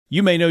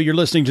You may know you're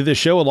listening to this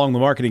show along the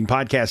Marketing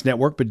Podcast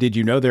Network, but did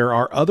you know there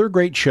are other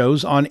great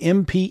shows on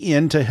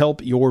MPN to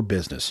help your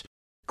business?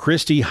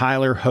 Christy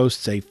Heiler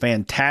hosts a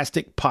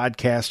fantastic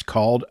podcast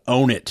called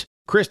Own It.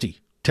 Christy,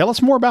 tell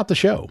us more about the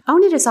show.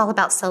 Own It is all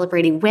about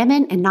celebrating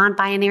women and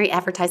non-binary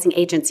advertising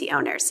agency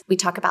owners. We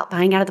talk about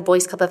buying out of the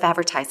Boys Club of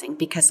Advertising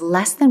because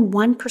less than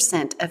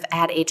 1% of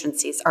ad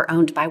agencies are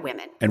owned by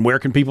women. And where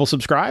can people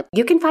subscribe?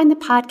 You can find the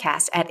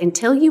podcast at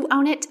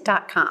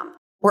untilyouownit.com.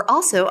 We're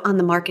also on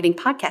the Marketing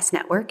Podcast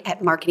Network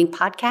at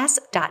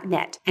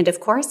marketingpodcast.net. And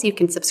of course, you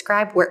can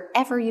subscribe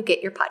wherever you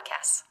get your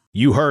podcasts.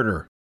 You heard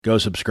her. Go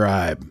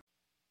subscribe.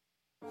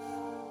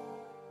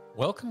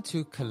 Welcome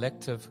to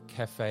Collective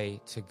Cafe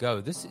to Go.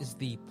 This is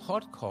the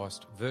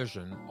podcast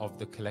version of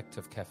the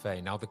Collective Cafe.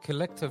 Now, the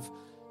Collective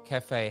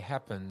Cafe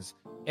happens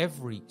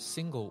every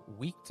single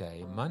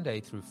weekday,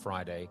 Monday through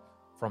Friday,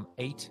 from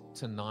 8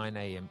 to 9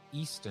 a.m.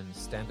 Eastern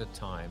Standard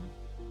Time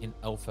in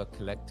Alpha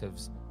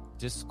Collective's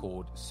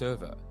Discord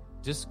server,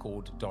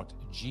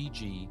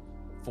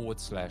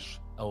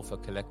 discord.gg/Alpha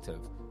Collective.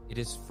 It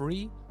is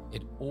free.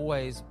 It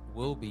always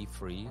will be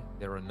free.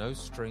 There are no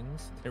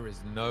strings. There is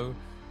no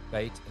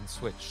bait and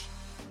switch.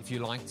 If you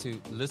like to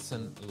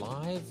listen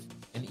live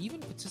and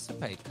even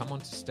participate, come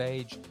onto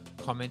stage,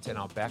 comment in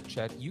our back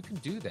chat, you can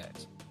do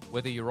that.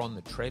 Whether you're on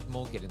the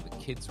treadmill, getting the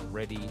kids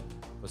ready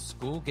for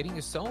school, getting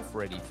yourself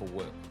ready for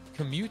work,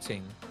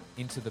 commuting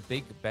into the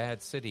big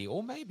bad city,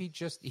 or maybe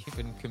just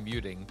even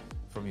commuting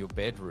from your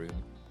bedroom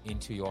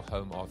into your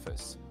home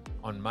office.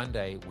 On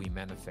Monday, we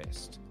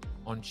manifest.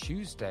 On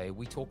Tuesday,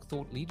 we talk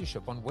thought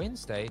leadership. On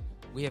Wednesday,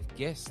 we have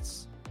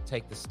guests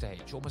take the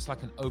stage, almost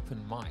like an open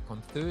mic.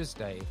 On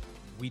Thursday,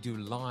 we do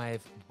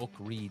live book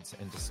reads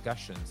and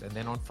discussions. And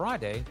then on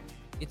Friday,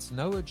 it's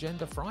No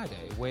Agenda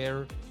Friday,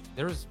 where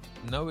there is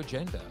no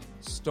agenda.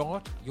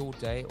 Start your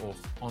day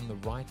off on the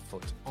right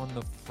foot, on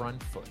the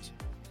front foot,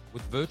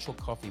 with virtual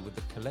coffee, with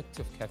the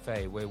Collective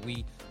Cafe, where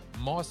we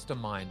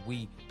mastermind,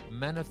 we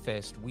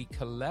manifest, we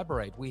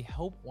collaborate, we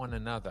help one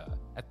another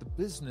at the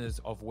business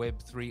of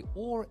Web3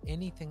 or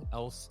anything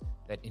else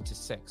that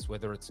intersects,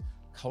 whether it's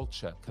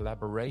culture,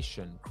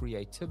 collaboration,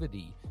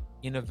 creativity,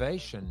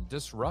 innovation,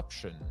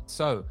 disruption.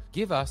 So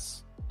give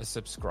us a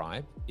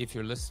subscribe if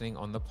you're listening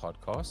on the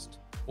podcast,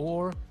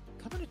 or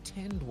come and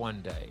attend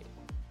one day.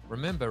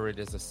 Remember, it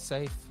is a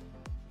safe,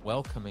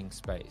 welcoming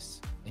space,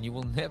 and you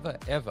will never,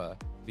 ever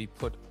be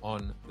put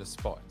on the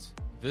spot.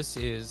 This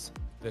is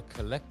the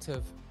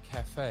Collective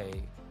Cafe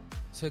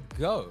to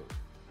Go.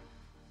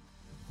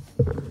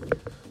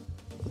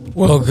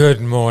 Well,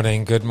 good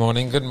morning. It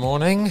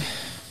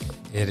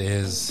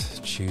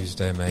is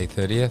Tuesday, May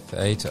 30th,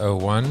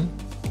 8:01.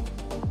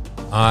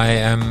 I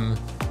am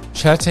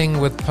chatting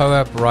with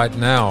PoAP right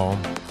now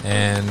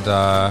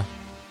and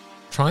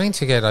trying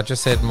to get, I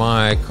just said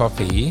my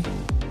coffee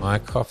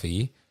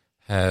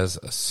has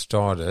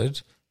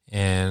started,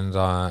 and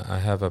I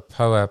have a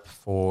PoAP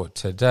for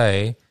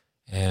today,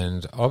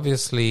 and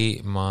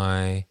obviously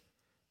my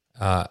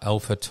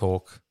Alpha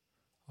Talk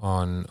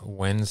on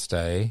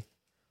Wednesday,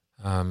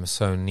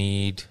 so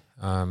need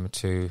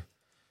to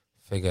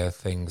figure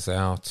things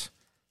out.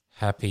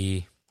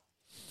 Happy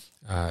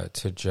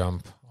to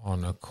jump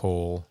on a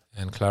call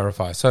and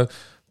clarify. So,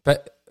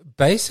 but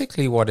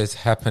basically what is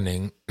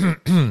happening,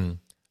 and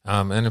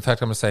in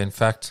fact, I'm going to say,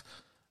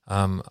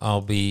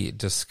 I'll be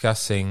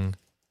discussing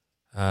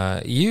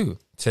you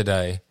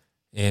today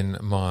in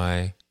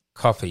my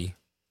coffee.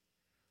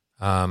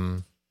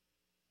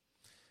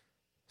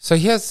 So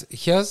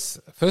here's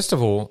first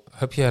of all,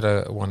 hope you had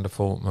a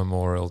wonderful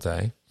Memorial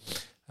Day.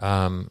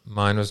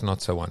 Mine was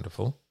not so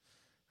wonderful.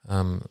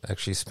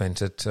 Actually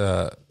spent it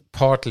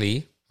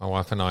partly, my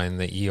wife and I, in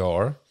the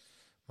ER.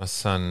 My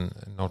son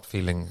not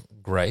feeling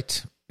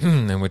great,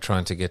 and we're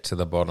trying to get to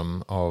the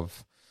bottom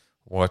of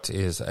what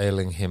is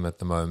ailing him at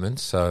the moment.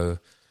 So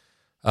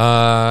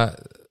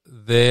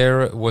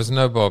there was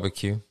no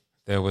barbecue,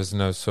 there was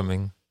no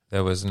swimming,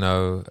 there was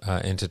no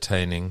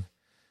entertaining.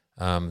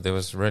 There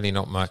was really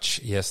not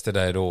much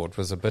yesterday at all. It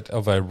was a bit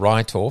of a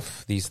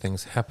write-off. These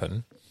things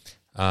happen.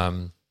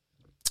 And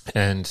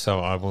so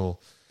I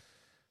will...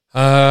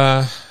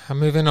 I'm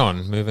moving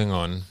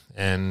on.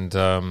 And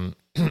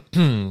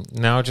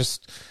now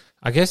just,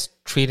 I guess,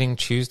 treating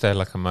Tuesday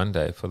like a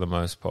Monday for the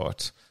most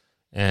part.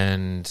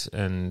 And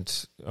I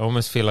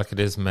almost feel like it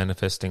is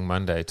manifesting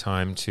Monday.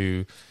 Time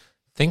to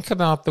think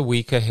about the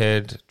week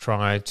ahead,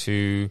 try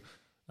to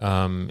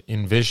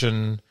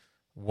envision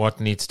what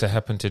needs to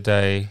happen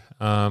today.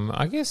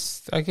 I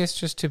guess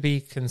just to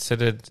be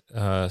considered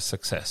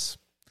success.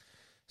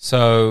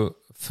 So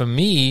for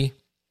me,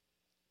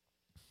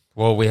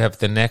 well, we have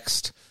the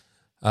next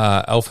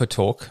Alpha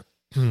Talk,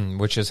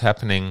 which is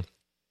happening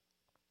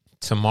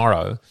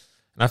tomorrow.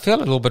 And I feel a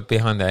little bit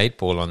behind the eight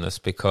ball on this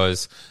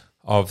because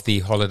of the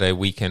holiday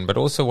weekend, but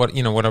also what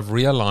I've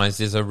realized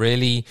is I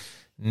really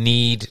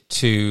need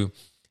to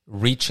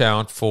reach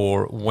out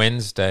for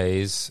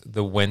Wednesdays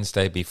the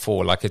Wednesday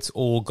before. Like, it's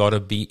all got to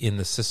be in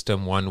the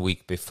system 1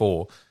 week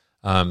before.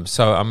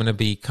 So I'm going to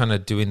be kind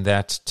of doing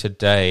that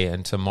today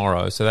and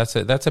tomorrow. So that's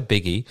a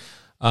biggie.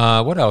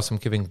 What else? I'm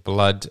giving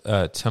blood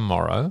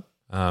tomorrow,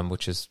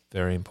 which is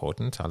very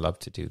important. I love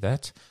to do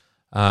that.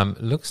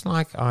 Looks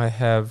like I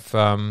have...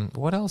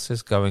 what else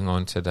is going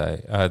on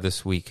today,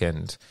 this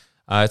weekend?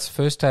 It's the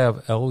first day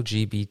of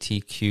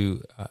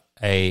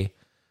LGBTQIA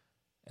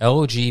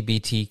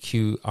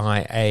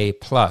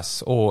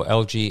plus, or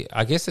I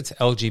guess it's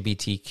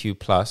LGBTQ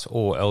plus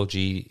or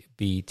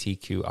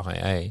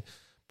LGBTQIA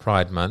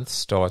Pride Month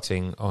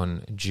starting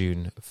on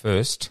June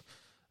 1st.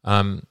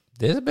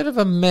 There's a bit of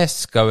a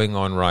mess going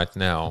on right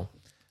now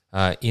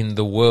in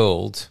the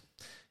world,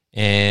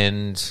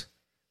 and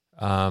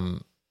I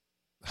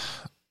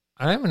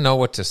don't even know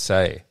what to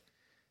say.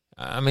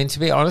 I mean, to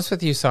be honest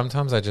with you,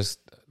 sometimes I just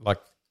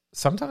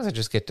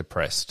get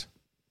depressed.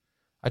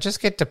 I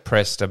just get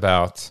depressed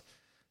about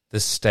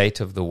the state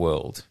of the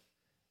world.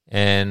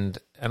 And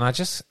I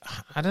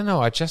don't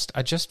know, I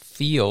just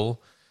feel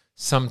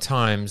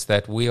sometimes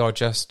that we are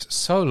just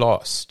so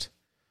lost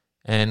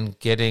and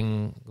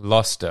getting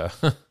loster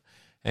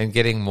and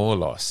getting more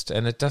lost.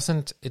 And it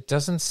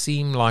doesn't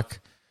seem like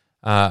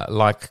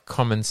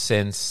common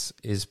sense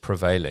is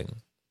prevailing.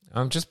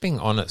 I'm just being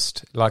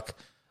honest. Like,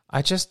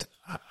 I just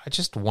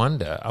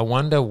wonder. I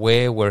wonder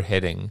where we're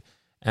heading,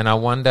 and I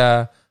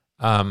wonder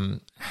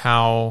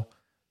how,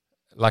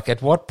 like,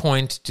 at what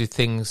point do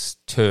things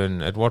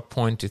turn? At what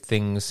point do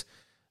things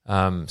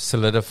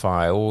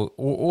solidify,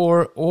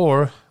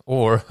 or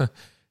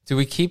do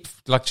we keep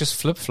like just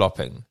flip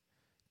flopping?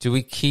 Do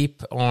we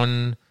keep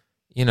on,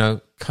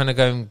 kind of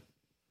going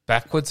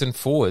backwards and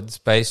forwards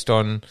based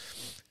on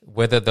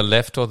whether the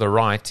left or the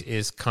right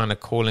is kind of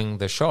calling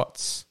the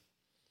shots?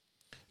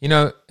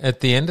 At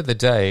the end of the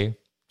day,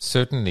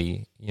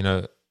 certainly,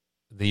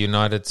 the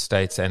United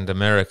States and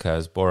America,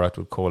 as Borat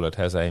would call it,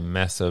 has a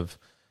massive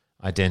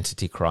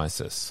identity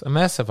crisis. A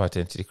massive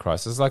identity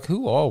crisis. Like,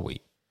 who are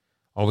we?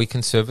 Are we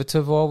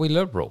conservative or are we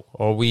liberal?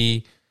 Are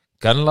we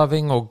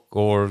gun-loving or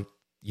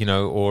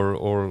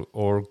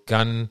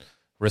gun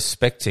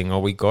respecting? Are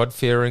we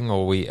God-fearing,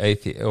 or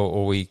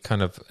are we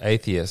kind of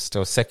atheist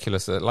or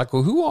secularist? Like,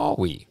 well, who are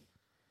we?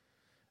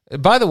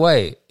 By the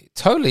way,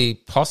 totally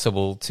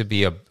possible to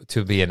be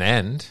an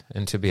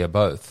and to be a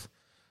both.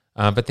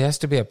 But there has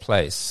to be a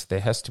place.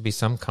 There has to be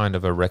some kind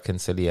of a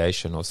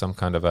reconciliation or some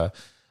kind of a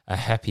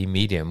happy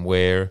medium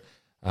where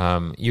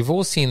you've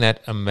all seen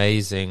that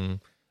amazing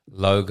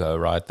logo,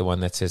 right? The one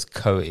that says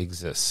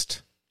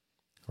coexist,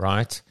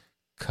 right?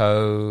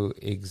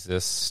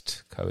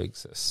 Coexist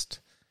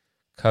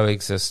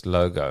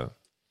logo.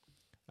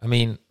 I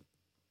mean,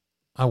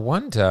 I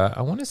want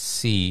to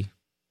see.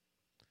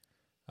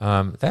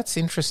 That's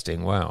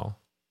interesting. Wow.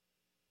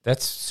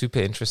 That's super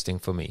interesting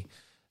for me.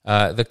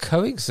 The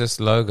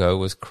Coexist logo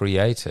was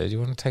created. You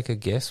want to take a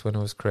guess when it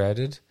was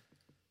created?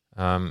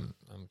 I'm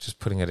just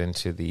putting it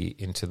into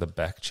the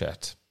back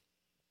chat.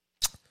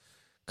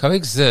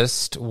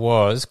 Coexist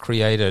was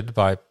created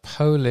by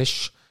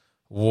Polish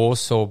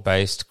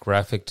Warsaw-based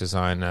graphic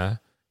designer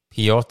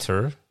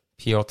Piotr,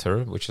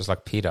 which is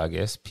like Peter, I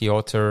guess.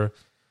 Piotr.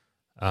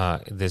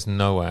 There's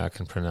no way I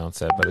can pronounce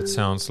that, but it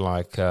sounds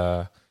like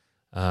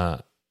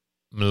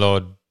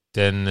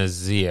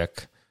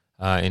Mlodenziak.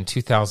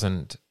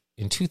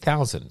 In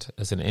 2000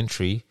 as an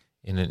entry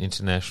in an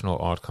international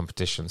art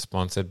competition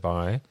sponsored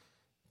by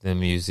the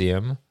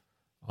Museum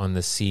on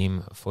the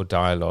Theme for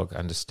Dialogue,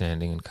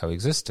 Understanding and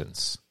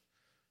Coexistence.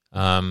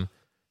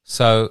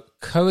 So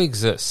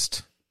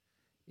Coexist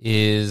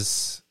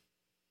is,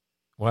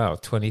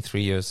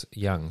 23 years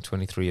young,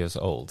 23 years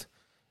old.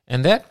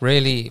 And that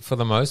really, for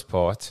the most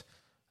part,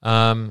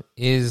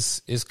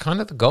 is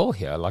kind of the goal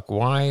here. Like,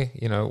 why,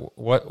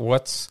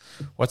 what's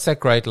that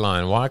great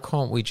line? Why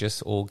can't we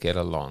just all get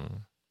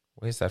along?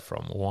 Where's that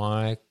from?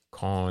 Why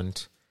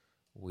can't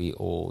we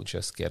all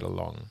just get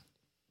along?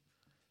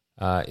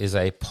 Is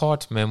a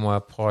part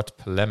memoir, part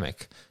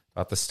polemic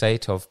about the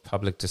state of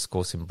public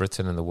discourse in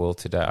Britain and the world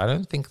today. I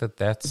don't think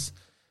that's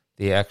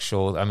the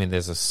actual... I mean,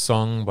 there's a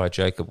song by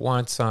Jacob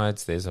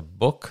Whitesides. There's a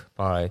book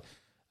by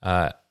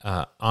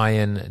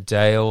Ian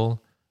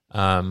Dale.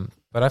 But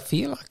I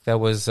feel like there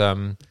was...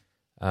 a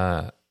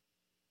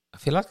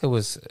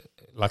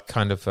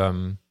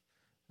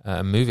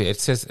movie. It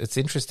says, it's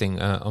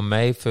interesting, on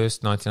May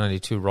 1st,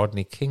 1992,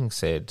 Rodney King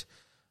said,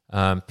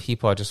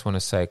 people, I just want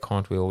to say,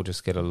 can't we all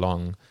just get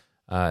along?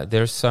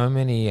 There are so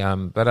many,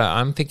 but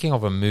I'm thinking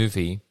of a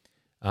movie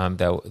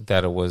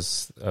that it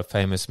was a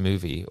famous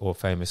movie or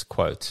famous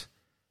quote.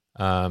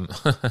 I'm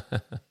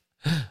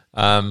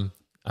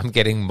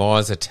getting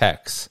Mars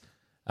Attacks.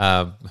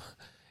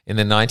 In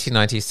the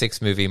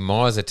 1996 movie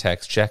Mars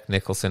Attacks, Jack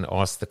Nicholson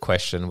asked the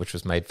question, which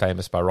was made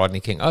famous by Rodney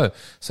King. Oh,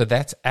 so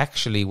that's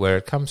actually where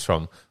it comes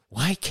from.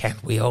 Why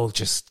can't we all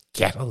just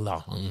get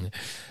along?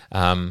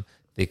 The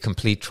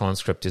complete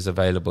transcript is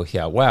available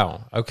here.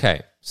 Wow.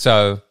 Okay.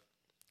 So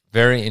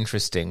very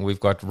interesting. We've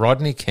got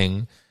Rodney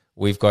King.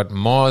 We've got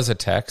Mars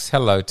Attacks.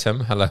 Hello,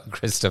 Tim. Hello,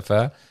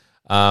 Christopher.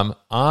 I'm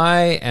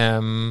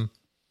on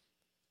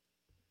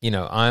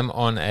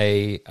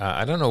a,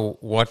 I don't know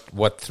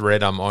what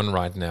thread I'm on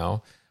right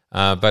now.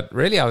 But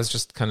really, I was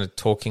just kind of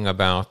talking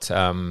about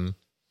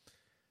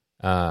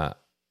I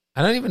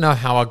don't even know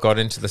how I got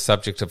into the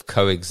subject of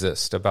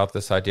coexist, about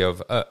this idea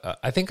of,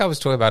 I think I was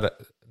talking about it,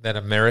 that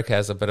America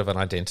has a bit of an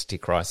identity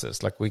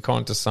crisis. Like, we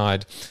can't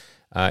decide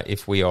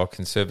if we are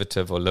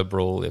conservative or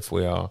liberal, if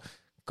we are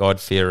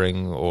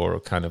God-fearing or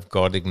kind of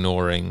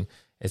God-ignoring,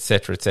 et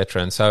cetera, et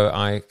cetera. And so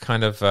I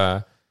kind of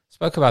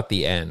spoke about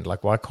the end,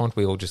 like, why can't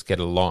we all just get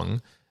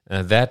along?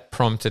 That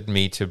prompted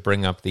me to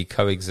bring up the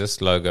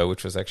Coexist logo,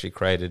 which was actually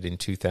created in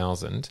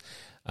 2000.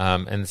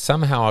 And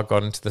somehow I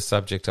got into the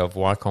subject of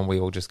why can't we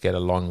all just get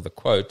along, the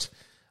quote,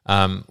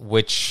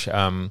 which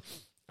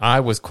I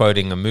was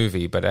quoting a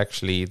movie, but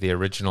actually the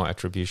original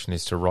attribution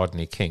is to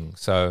Rodney King.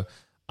 So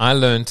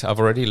I've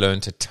already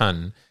learned a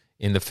ton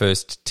in the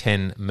first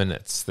 10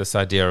 minutes, this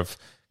idea of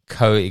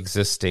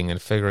coexisting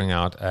and figuring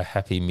out a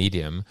happy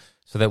medium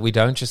so that we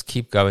don't just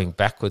keep going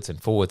backwards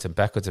and forwards and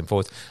backwards and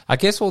forwards. I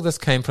guess all this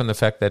came from the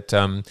fact that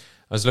I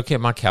was looking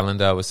at my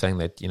calendar. I was saying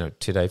that,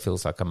 today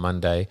feels like a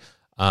Monday.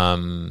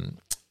 And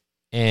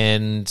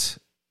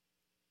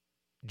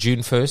June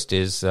 1st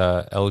is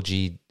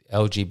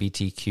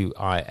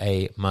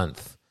LGBTQIA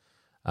month,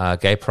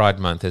 Gay Pride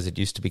Month, as it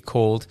used to be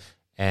called,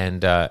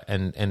 and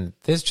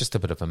there's just a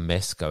bit of a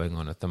mess going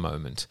on at the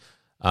moment.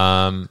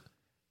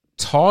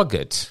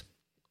 Target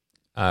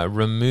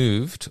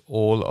removed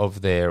all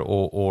of their,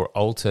 or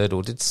altered,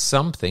 or did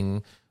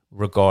something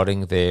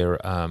regarding their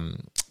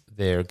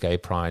Gay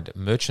Pride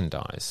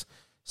merchandise.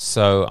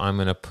 So I'm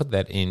going to put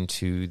that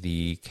into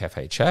the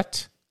cafe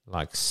chat,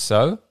 like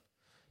so.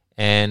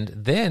 And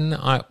then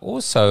I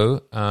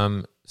also,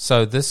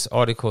 so this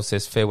article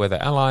says, Fairweather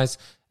Allies,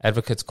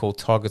 advocates call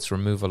Target's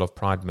removal of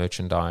Pride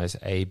merchandise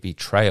a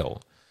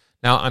betrayal.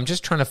 Now, I'm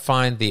just trying to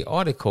find the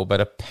article,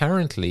 but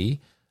apparently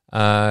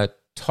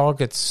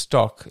Target's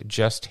stock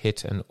just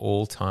hit an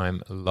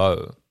all-time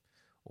low.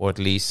 Or at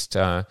least,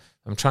 I'm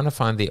trying to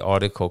find the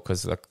article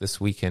because like this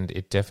weekend,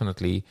 it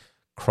definitely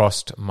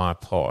crossed my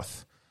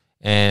path.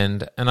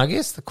 And I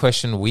guess the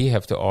question we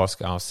have to ask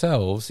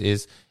ourselves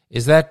is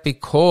that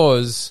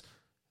because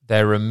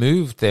they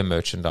removed their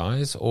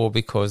merchandise, or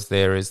because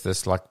there is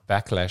this like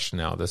backlash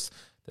now, this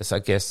I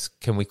guess,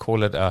 can we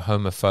call it a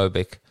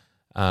homophobic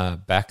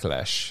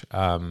backlash?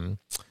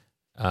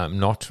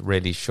 Not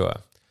really sure.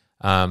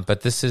 But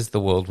this is the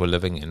world we're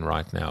living in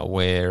right now,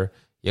 where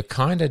you're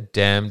kind of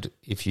damned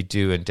if you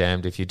do and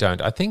damned if you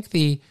don't. I think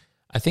the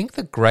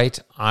great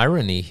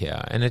irony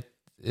here, and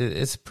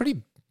it's a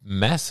pretty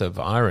massive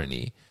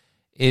irony,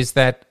 is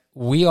that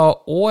we are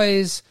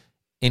always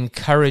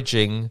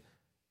encouraging,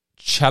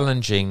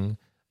 challenging,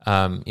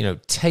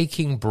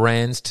 taking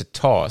brands to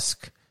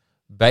task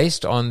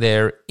based on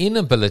their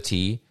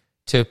inability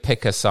to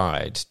pick a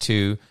side,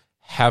 to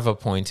have a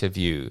point of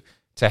view,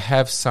 to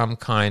have some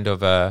kind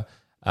of a,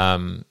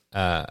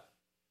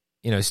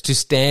 to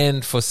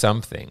stand for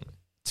something,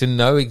 to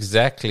know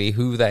exactly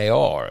who they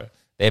are,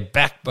 their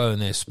backbone,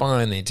 their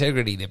spine, their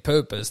integrity, their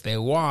purpose, their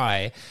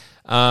why.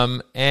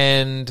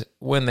 And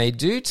when they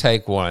do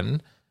take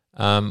one,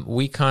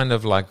 we kind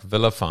of like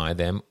vilify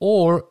them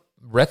or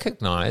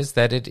recognize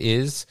that it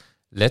is,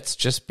 let's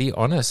just be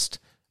honest,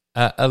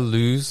 a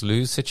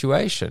lose-lose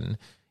situation.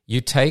 You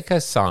take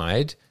a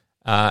side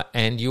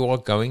and you are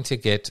going to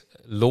get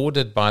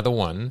lauded by the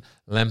one,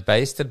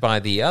 lambasted by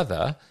the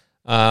other.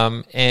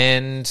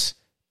 And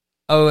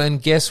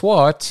guess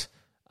what?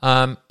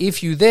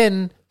 If you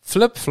then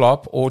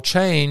flip-flop or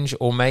change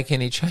or make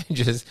any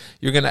changes,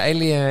 you're going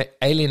to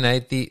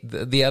alienate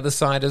the other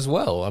side as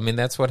well. I mean,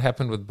 that's what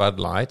happened with Bud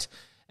Light.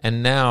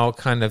 And now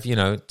kind of,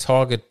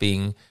 Target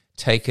being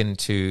taken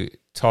to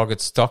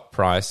Target stock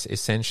price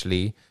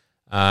essentially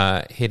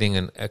hitting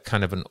a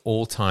kind of an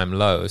all-time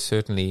low,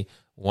 certainly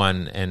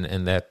one,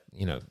 and that,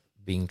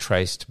 being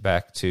traced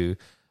back to,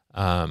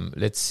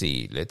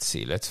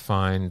 let's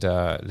find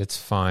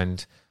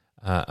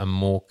a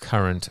more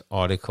current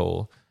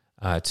article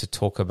to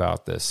talk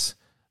about this.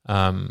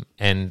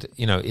 And,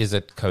 is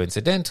it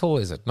coincidental?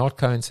 Is it not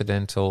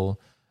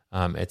coincidental?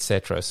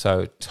 Etc.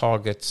 So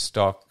Target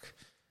stock,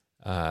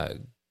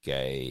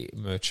 gay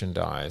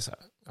merchandise.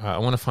 I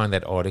want to find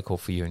that article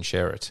for you and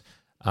share it.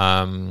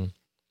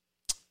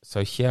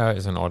 So here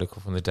is an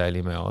article from the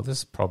Daily Mail. This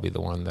is probably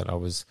the one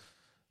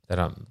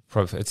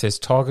it says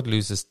Target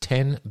loses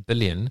 $10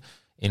 billion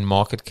in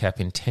market cap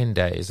in 10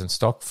 days and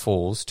stock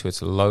falls to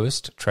its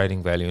lowest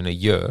trading value in a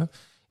year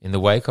in the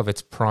wake of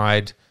its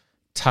Pride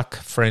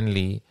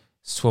tuck-friendly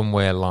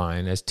swimwear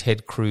line as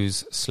Ted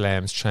Cruz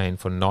slams chain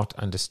for not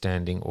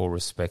understanding or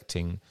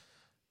respecting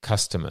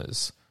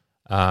customers.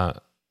 I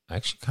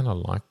actually kind of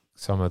like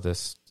some of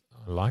this.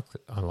 I like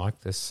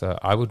this.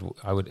 I would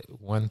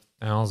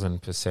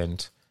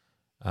 1000%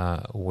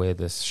 wear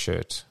this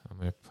shirt. I'm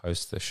going to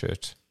post the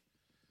shirt.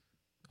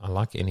 I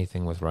like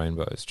anything with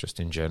rainbows, just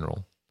in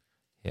general.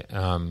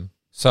 Yeah.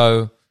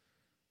 So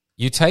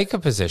you take a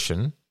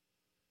position,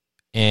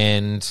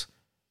 and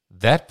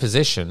that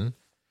position.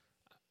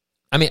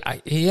 I mean,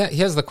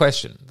 here's the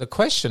question. The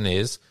question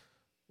is,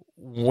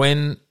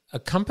 when a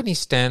company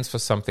stands for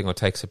something or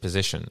takes a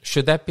position,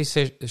 should that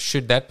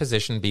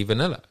position be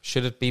vanilla?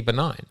 Should it be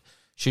benign?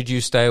 Should you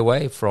stay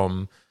away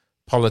from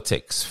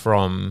politics,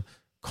 from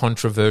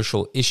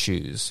controversial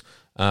issues,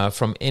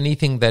 from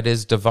anything that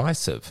is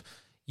divisive.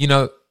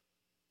 I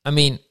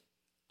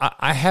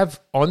have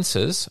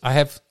answers. I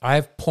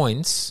have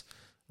points,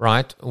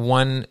 right?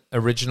 One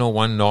original,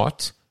 one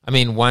not.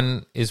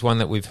 One is one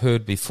that we've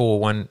heard before.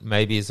 One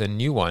maybe is a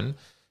new one.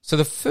 So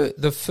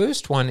the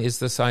first one is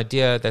this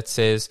idea that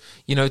says,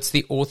 it's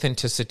the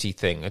authenticity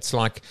thing. It's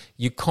like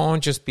you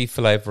can't just be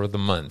flavor of the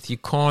month. You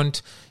can't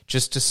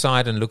just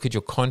decide and look at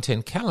your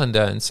content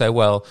calendar and say,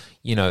 well,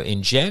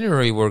 in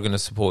January we're going to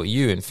support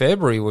you. In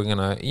February we're going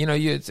to,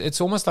 it's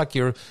almost like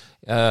you're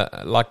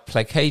like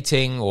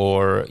placating,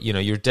 or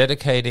you're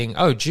dedicating.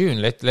 Oh,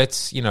 June,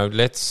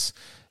 let's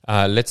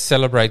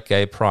celebrate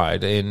Gay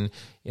Pride.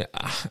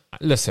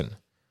 Listen.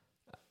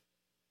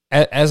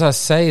 As I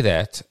say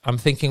that, I'm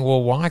thinking,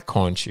 well, why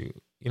can't you?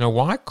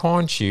 Why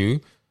can't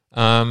you,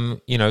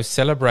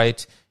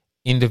 celebrate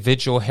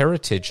individual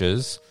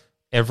heritages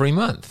every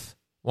month?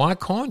 Why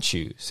can't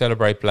you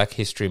celebrate Black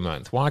History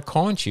Month? Why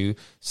can't you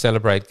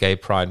celebrate Gay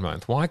Pride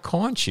Month? Why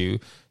can't you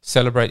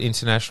celebrate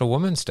International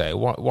Women's Day?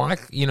 Why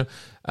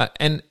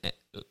and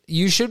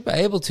you should be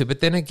able to. But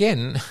then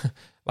again,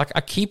 like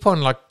I keep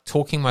on like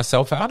talking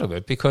myself out of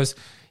it, because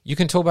you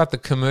can talk about the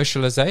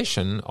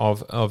commercialization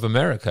of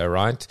America,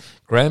 right?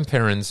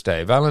 Grandparents'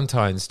 Day,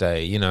 Valentine's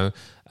Day,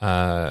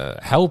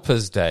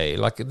 Helper's Day.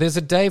 Like there's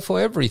a day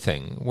for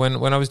everything.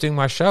 When I was doing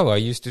my show, I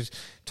used to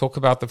talk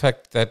about the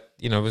fact that,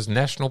 it was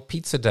National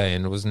Pizza Day,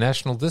 and it was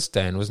National this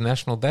day, and it was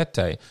National that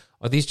day.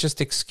 Are these just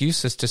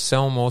excuses to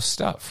sell more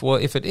stuff? Well,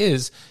 if it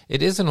is,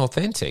 it isn't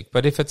authentic.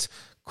 But if it's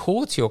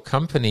core to your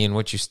company and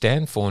what you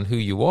stand for and who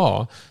you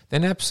are,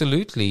 then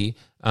absolutely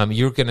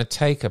you're going to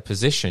take a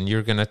position.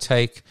 You're going to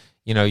take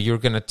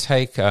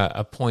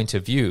a point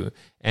of view,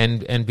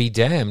 and be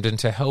damned, and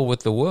to hell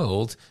with the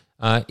world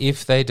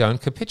if they don't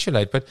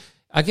capitulate. But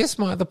I guess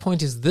my other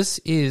point is, this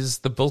is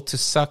the built to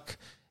suck,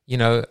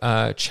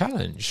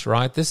 challenge,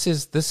 right? This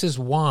is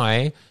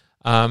why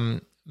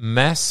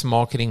mass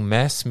marketing,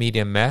 mass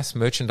media, mass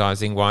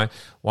merchandising, why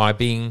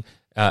being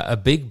a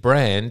big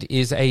brand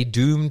is a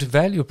doomed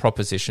value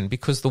proposition,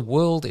 because the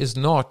world is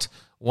not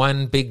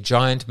one big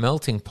giant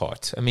melting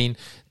pot.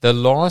 The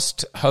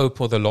last hope,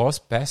 or the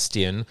last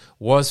bastion,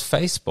 was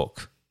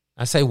Facebook.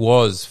 I say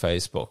was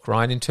Facebook,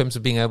 right? In terms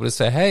of being able to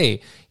say, hey,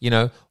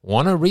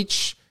 want to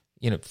reach,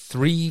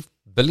 3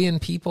 billion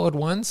people at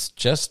once?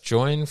 Just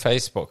join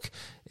Facebook.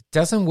 It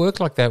doesn't work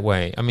like that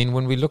way.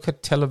 When we look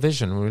at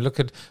television, when we look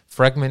at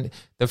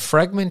the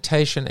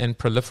fragmentation and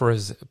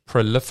proliferation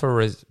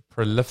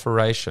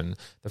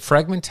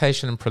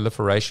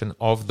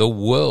of the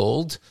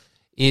world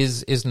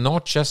is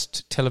not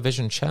just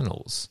television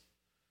channels.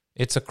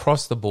 It's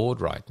across the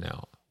board right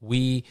now.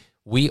 We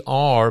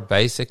are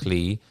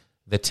basically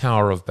the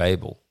Tower of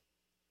Babel.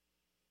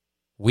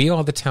 We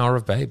are the Tower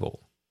of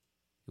Babel.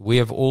 We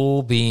have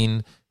all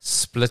been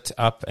split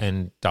up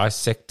and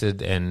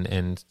dissected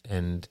and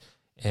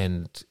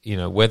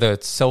whether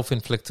it's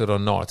self-inflicted or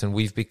not, and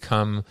we've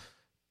become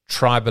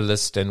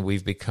tribalist, and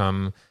we've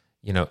become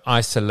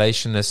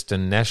isolationist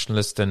and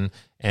nationalist, and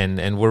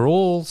we're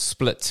all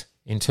split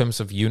in terms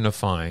of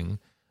unifying.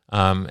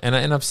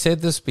 And I've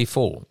said this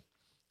before.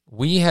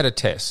 We had a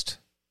test.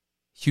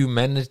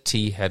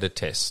 Humanity had a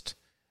test,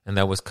 and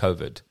that was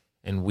COVID,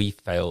 and we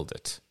failed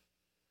it.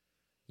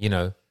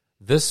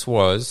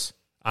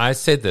 I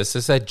said this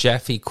is a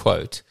Jaffe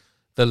quote,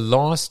 the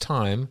last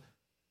time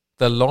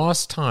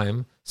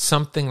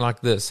something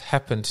like this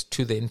happened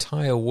to the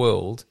entire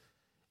world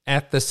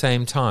at the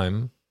same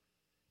time,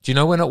 do you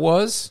know when it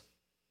was?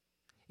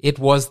 It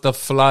was the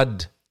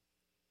flood.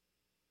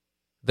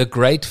 The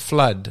great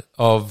flood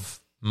of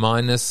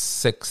minus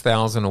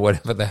 6,000 or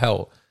whatever the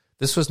hell.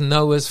 This was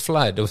Noah's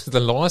flood. It was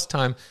the last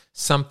time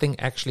something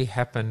actually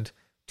happened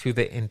to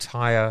the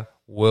entire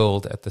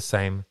world at the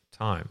same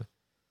time.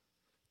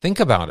 Think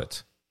about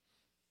it.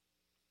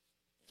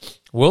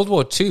 World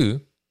War II,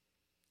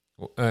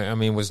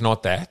 was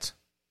not that.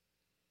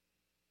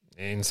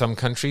 In some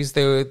countries,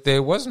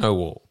 there was no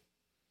war.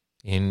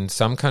 In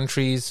some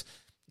countries,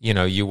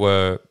 you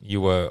were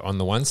on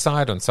the one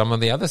side, on some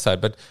on the other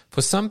side. But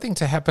for something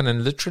to happen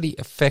and literally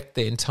affect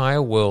the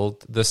entire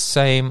world the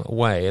same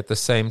way at the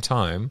same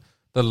time,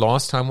 the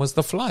last time was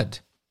the flood.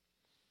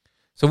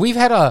 So we've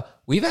had a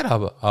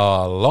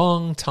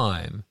long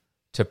time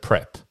to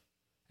prep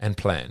and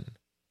plan,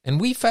 and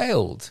we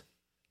failed.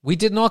 We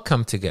did not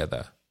come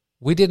together.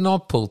 We did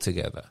not pull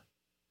together.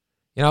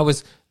 I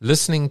was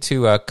listening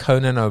to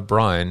Conan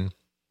O'Brien.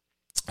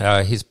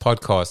 His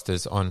podcast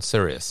is on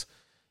Sirius.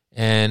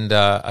 And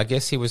I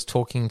guess he was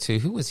talking to,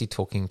 who was he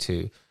talking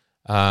to?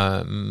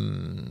 I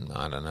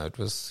don't know.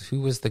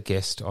 Who was the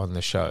guest on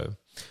the show?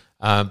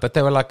 But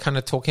they were like kind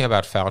of talking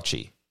about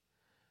Fauci.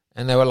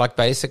 And they were like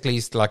basically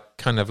like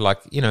kind of like,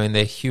 in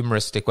their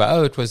humoristic way.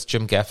 Oh, it was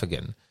Jim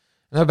Gaffigan. And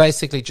they're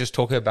basically just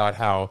talking about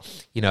how,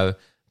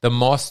 the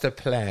master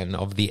plan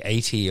of the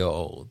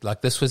 80-year-old,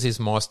 like this was his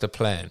master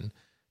plan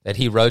that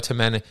he wrote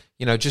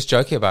just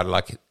joking about it,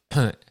 like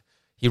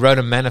He wrote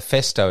a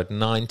manifesto at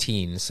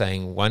 19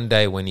 saying one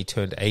day when he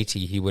turned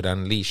 80, he would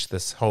unleash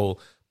this whole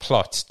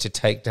plot to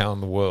take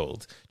down the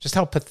world. Just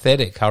how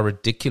pathetic, how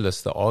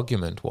ridiculous the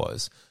argument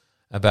was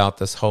about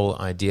this whole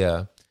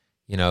idea,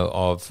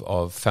 of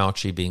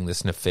Fauci being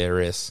this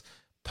nefarious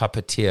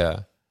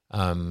puppeteer,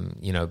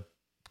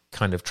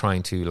 kind of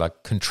trying to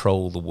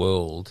control the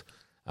world,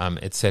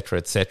 et cetera,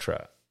 et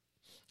cetera.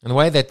 And the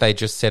way that they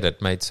just said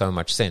it made so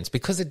much sense,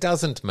 because it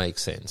doesn't make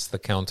sense, the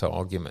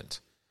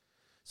counter-argument.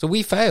 So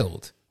we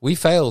failed. We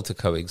failed to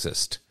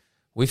coexist.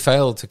 We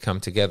failed to come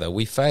together.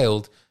 We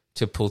failed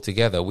to pull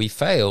together. We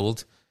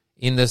failed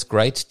in this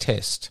great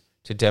test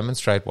to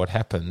demonstrate what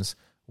happens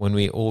when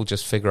we all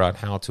just figure out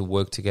how to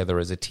work together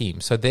as a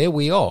team. So there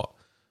we are.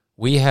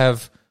 We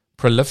have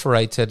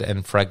proliferated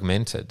and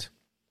fragmented.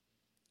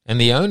 And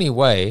the only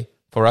way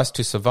for us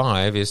to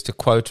survive is to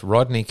quote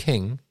Rodney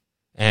King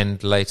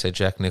and later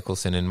Jack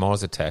Nicholson in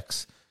Mars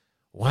Attacks,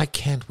 why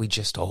can't we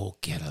just all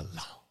get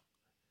along?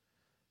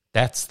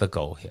 That's the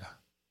goal here.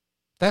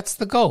 That's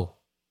the goal.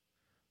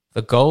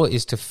 The goal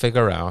is to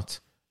figure out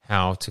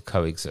how to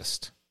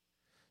coexist.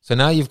 So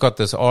now you've got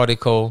this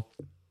article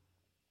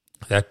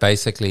that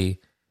basically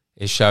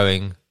is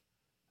showing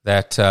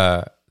that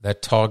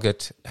that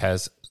Target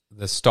has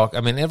the stock. I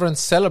mean, everyone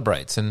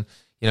celebrates, and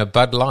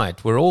Bud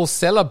Light, we're all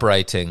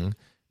celebrating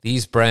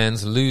these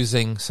brands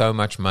losing so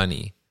much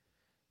money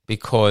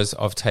because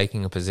of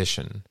taking a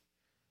position.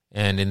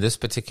 And in this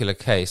particular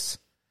case,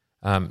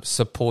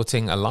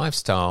 supporting a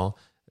lifestyle,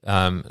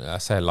 I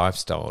say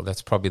lifestyle,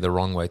 that's probably the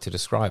wrong way to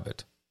describe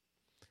it.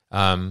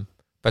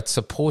 But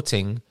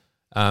supporting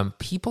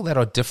people that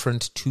are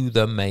different to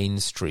the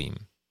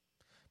mainstream,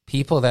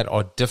 people that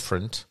are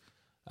different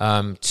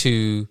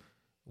to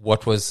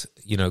what was,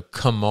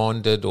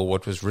 commanded or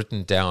what was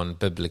written down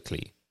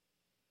biblically.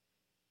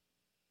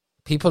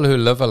 People who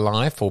live a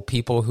life, or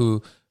people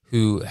who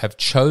have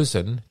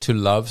chosen to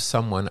love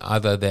someone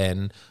other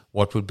than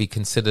what would be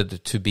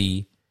considered to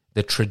be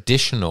the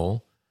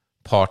traditional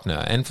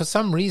partner. And for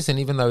some reason,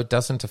 even though it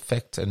doesn't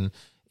affect and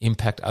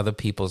impact other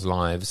people's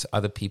lives,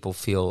 other people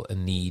feel a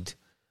need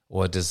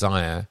or a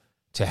desire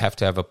to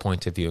have a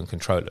point of view and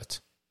control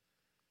it.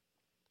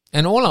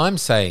 And all I'm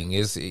saying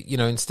is,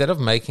 instead of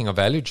making a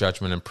value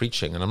judgment and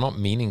preaching, and I'm not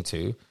meaning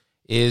to,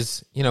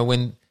 is,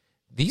 when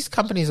these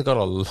companies have got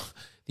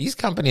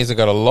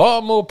a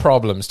lot more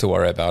problems to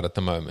worry about at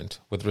the moment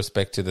with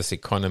respect to this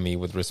economy,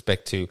 with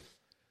respect to,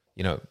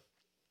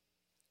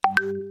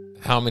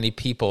 how many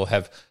people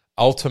have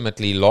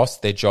ultimately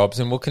lost their jobs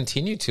and will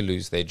continue to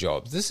lose their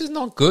jobs. This is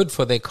not good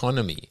for the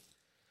economy,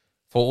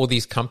 for all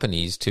these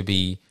companies to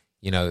be,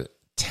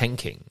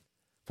 tanking,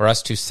 for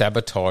us to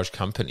sabotage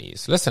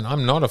companies. Listen,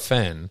 I'm not a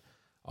fan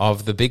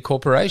of the big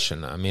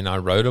corporation. I mean, I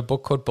wrote a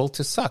book called Built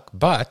to Suck,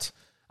 but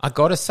I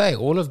got to say,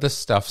 all of this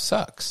stuff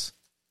sucks.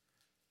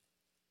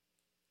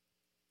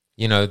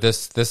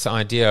 This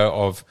idea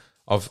of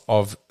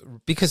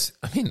because,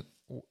 I mean,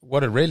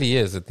 what it really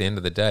is at the end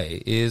of the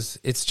day is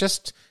it's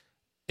just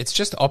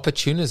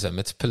opportunism.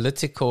 It's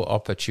political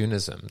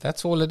opportunism.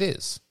 That's all it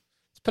is.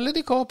 It's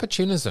political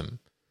opportunism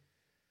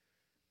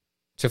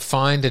to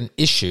find an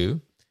issue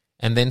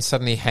and then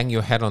suddenly hang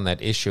your hat on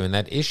that issue, and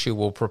that issue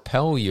will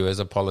propel you as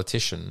a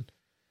politician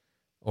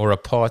or a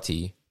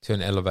party to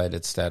an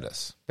elevated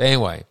status. But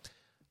anyway,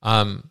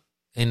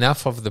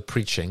 enough of the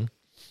preaching.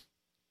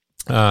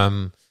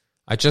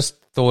 I just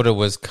thought it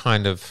was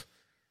kind of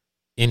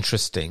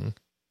interesting,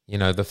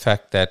 the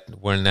fact that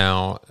we're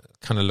now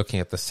kind of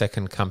looking at the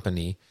second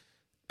company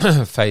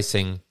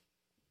facing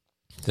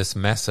this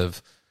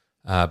massive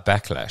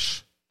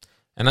backlash.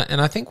 And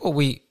I think what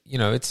we,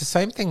 it's the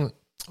same thing.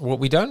 What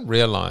we don't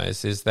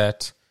realize is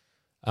that,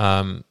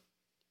 there's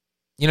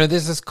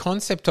this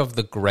concept of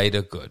the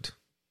greater good.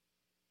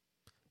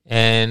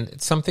 And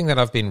it's something that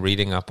I've been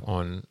reading up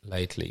on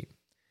lately.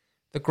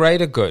 The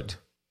greater good.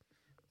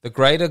 The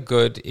greater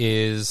good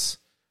is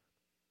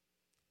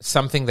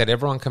something that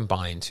everyone can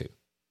buy into.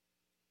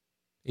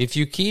 If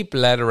you keep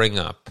laddering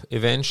up,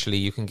 eventually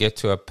you can get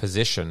to a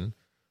position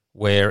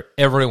where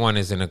everyone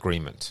is in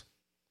agreement.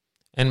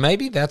 And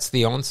maybe that's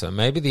the answer.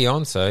 Maybe the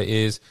answer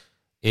is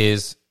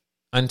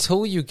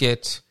until you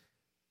get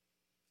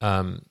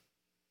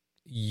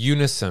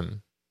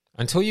unison,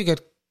 until you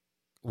get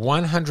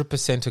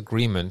 100%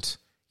 agreement,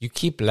 you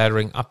keep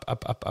laddering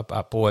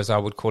up, or as I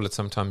would call it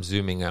sometimes,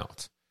 zooming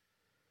out.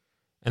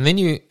 And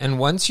then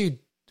once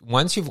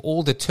you've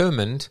all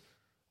determined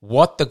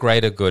what the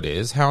greater good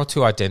is, how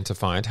to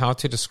identify it, how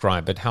to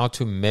describe it, how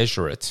to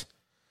measure it,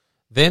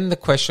 then the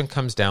question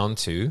comes down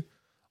to,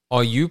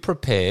 are you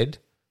prepared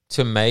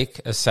to make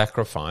a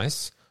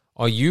sacrifice?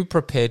 Are you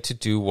prepared to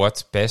do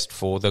what's best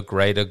for the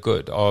greater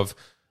good of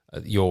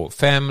your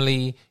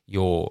family,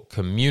 your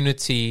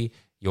community,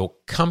 your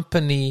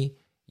company,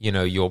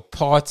 your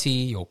party,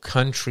 your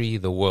country,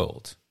 the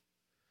world?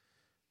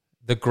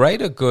 The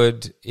greater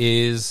good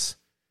is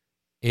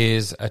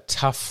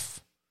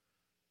tough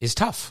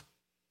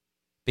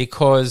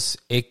because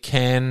it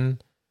can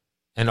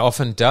and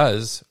often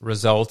does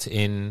result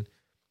in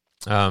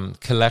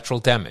collateral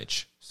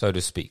damage, so to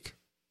speak.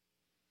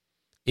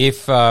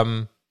 if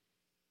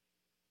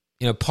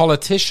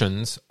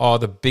politicians are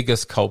the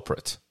biggest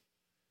culprit.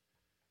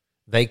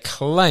 They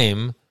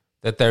claim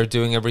that they're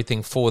doing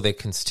everything for their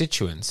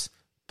constituents,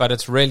 but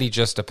it's really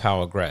just a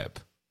power grab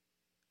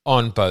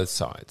on both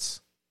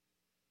sides.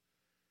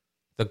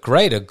 The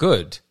greater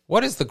good,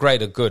 what is the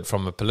greater good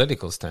from a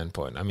political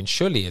standpoint? I mean,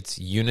 surely it's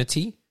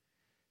unity.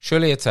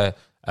 Surely it's a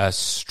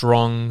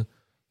strong,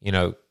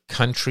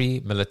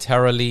 country,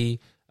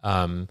 militarily,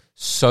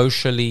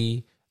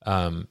 socially,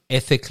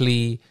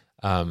 ethically.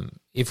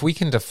 If we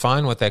can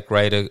define what that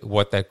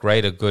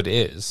greater good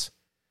is,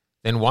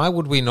 then why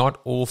would we not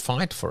all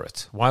fight for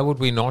it? Why would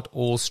we not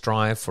all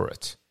strive for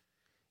it?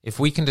 If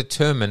we can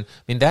determine,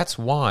 that's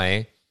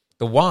why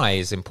the why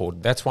is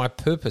important. That's why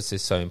purpose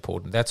is so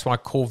important. That's why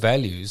core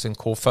values and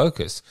core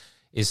focus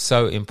is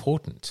so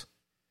important.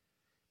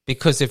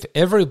 Because if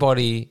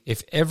everybody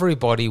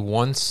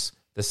wants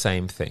the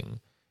same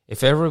thing,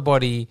 if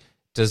everybody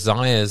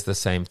desires the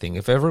same thing,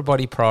 if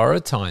everybody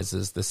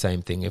prioritizes the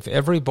same thing, if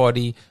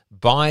everybody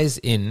buys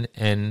in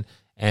and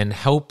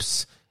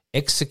helps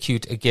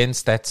execute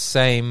against that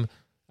same,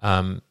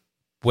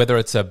 whether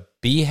it's a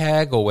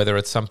BHAG or whether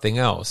it's something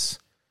else,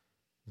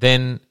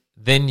 then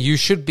you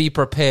should be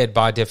prepared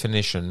by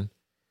definition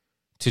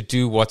to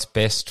do what's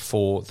best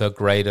for the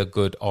greater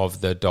good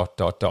of the ...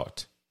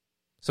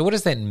 So what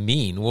does that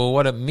mean? Well,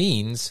 what it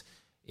means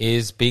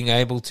is being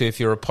able to, if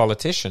you're a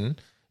politician,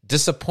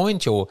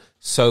 disappoint your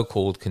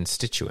so-called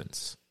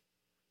constituents.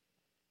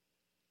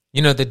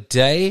 The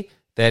day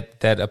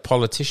that a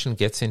politician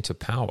gets into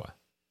power,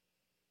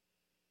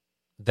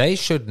 they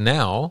should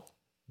now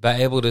be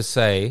able to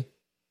say,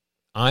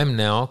 I'm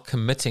now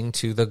committing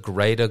to the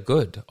greater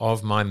good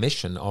of my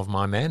mission, of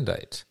my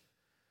mandate.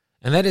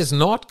 And that is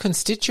not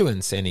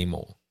constituents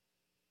anymore.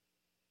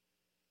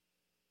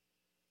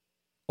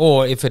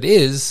 Or if it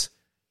is,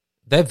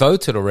 they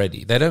voted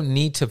already. They don't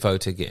need to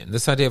vote again.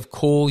 This idea of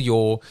call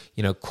your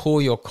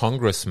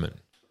congressman.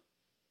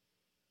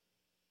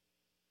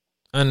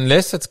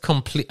 Unless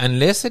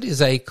it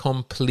is a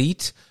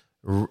complete,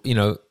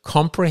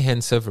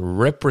 comprehensive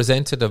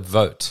representative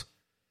vote.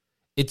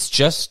 It's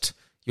just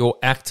your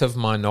active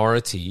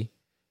minority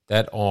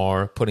that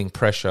are putting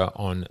pressure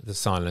on the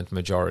silent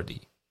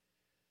majority.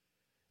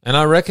 And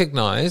I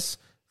recognize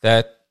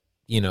that,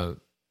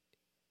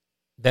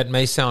 that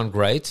may sound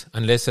great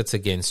unless it's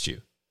against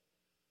you.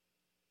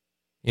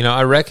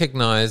 I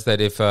recognize that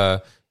if,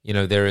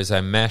 there is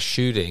a mass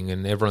shooting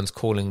and everyone's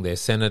calling their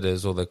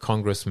senators or the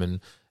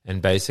congressmen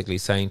and basically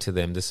saying to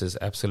them, this is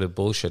absolute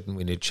bullshit and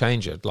we need to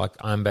change it. Like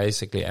I'm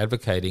basically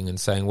advocating and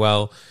saying,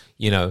 well,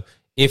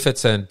 if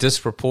it's a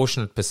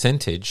disproportionate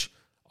percentage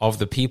of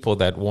the people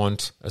that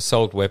want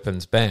assault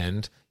weapons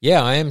banned,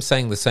 yeah, I am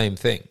saying the same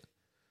thing.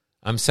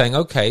 I'm saying,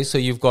 okay, so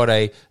you've got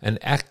an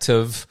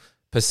active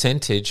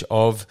percentage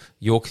of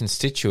your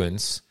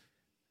constituents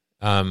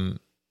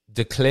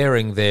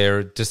declaring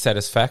their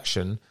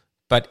dissatisfaction,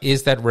 but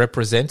is that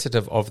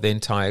representative of the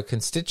entire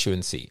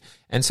constituency?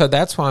 And so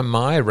that's why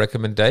my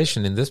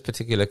recommendation in this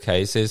particular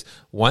case is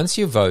once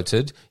you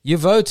voted, you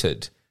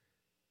voted.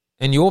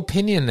 And your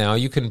opinion now,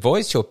 you can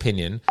voice your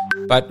opinion,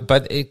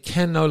 but it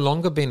can no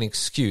longer be an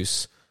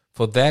excuse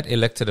for that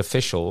elected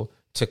official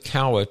to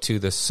cower to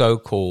the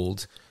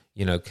so-called,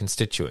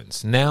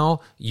 constituents.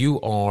 Now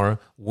you are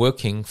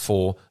working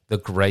for the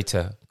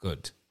greater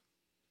good.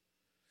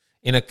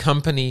 In a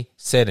company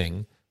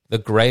setting, the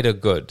greater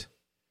good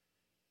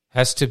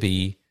has to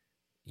be,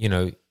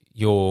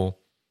 your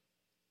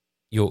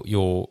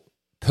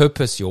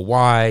purpose, your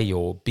why,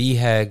 your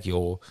BHAG,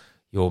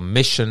 your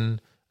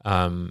mission,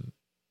 and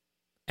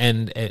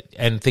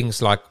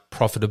things like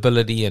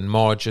profitability and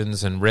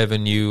margins and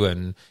revenue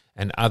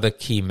and other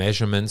key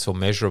measurements or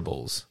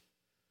measurables.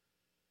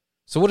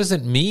 So what does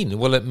it mean?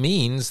 Well, it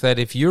means that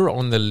if you're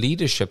on the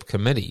leadership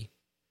committee,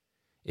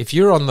 if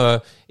you're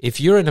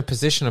in a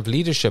position of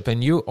leadership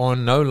and you are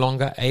no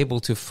longer able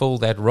to fulfill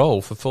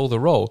the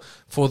role,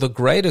 for the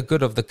greater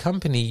good of the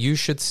company, you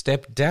should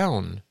step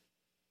down.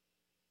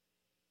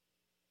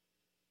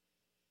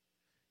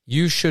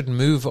 You should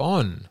move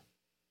on.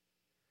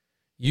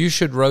 You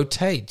should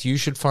rotate. You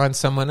should find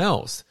someone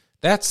else.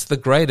 That's the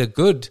greater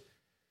good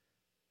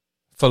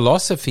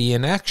philosophy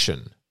in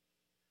action.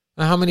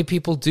 Now, how many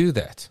people do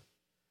that?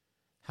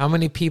 How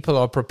many people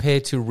are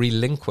prepared to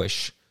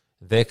relinquish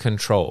their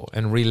control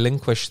and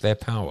relinquish their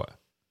power?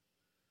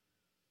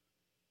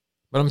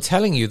 But I'm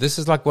telling you, this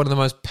is like one of the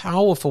most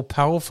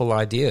powerful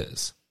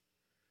ideas.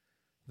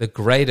 The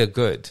greater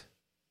good.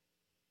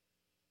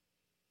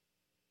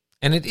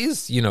 And it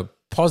is,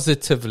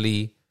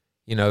 positively,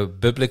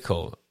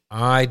 biblical.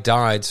 I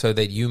died so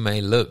that you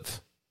may live.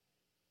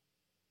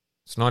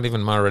 It's not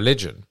even my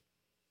religion.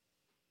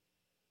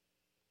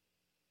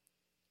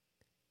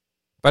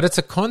 But it's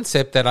a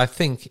concept that I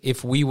think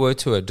if we were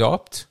to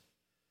adopt,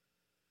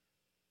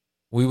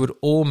 we would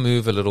all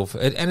move a little.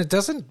 And it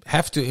doesn't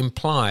have to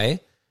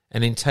imply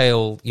and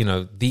entail,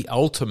 the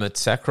ultimate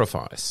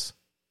sacrifice.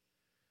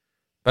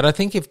 But I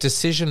think if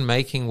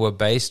decision-making were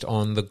based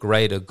on the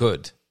greater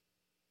good,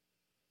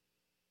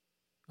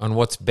 on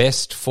what's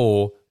best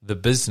for the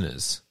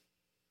business,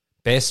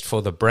 best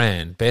for the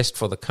brand, best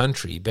for the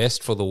country,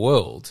 best for the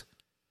world,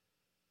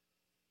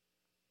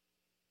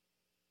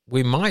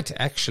 we might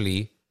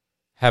actually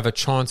have a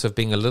chance of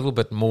being a little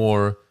bit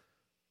more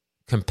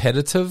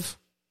competitive,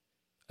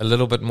 a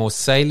little bit more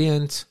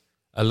salient,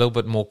 a little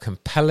bit more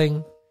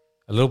compelling,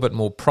 a little bit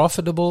more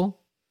profitable,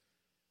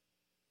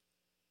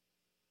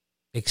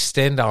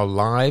 extend our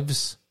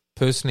lives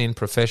personally and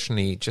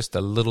professionally just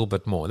a little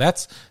bit more.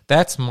 That's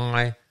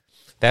my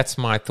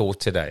thought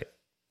today.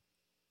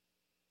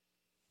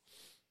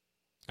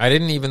 I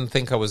didn't even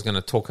think I was going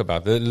to talk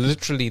about it.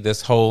 Literally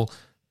this whole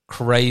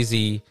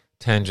crazy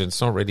tangent,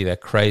 it's not really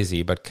that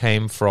crazy, but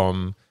came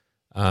from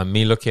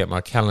me looking at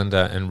my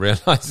calendar and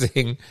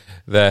realizing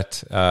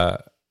that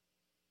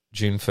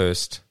June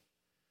 1st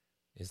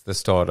is the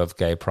start of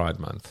Gay Pride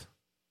Month,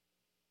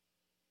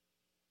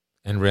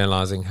 and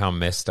realizing how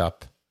messed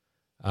up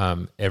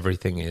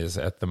everything is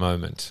at the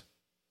moment.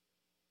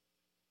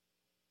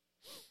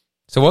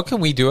 So what can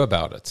we do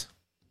about it?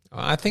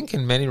 I think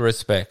in many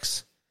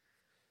respects,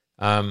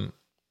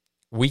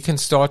 we can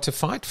start to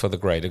fight for the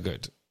greater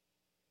good.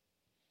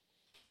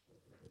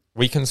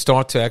 We can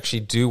start to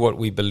actually do what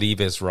we believe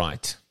is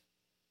right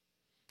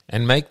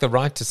and make the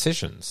right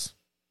decisions,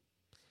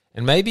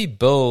 and maybe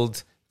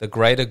build the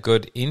greater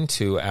good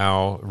into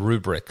our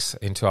rubrics,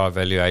 into our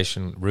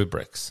evaluation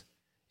rubrics.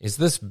 Is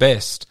this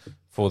best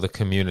for the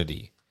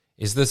community?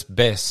 Is this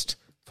best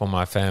for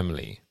my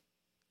family?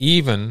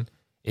 Even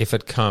if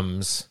it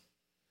comes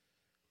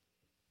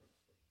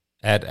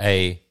at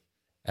a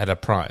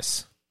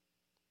price.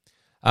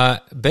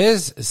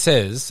 Bez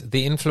says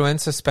the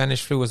influenza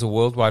Spanish flu was a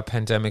worldwide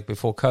pandemic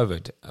before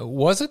COVID.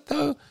 Was it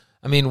though?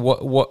 I mean,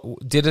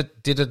 what did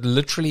it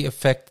literally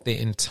affect the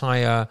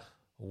entire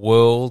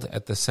world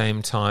at the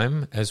same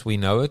time as we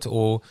know it,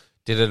 or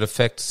did it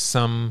affect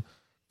some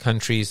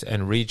countries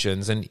and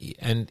regions?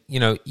 And you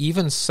know,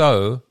 even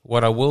so,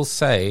 what I will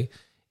say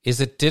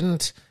is it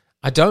didn't.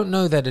 I don't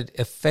know that it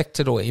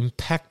affected or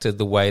impacted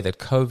the way that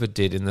COVID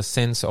did, in the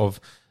sense of,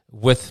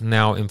 with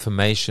now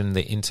information,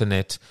 the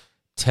internet,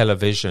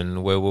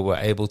 television, where we were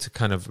able to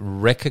kind of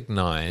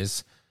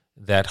recognize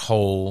that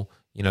whole,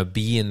 you know,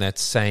 be in that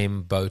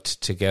same boat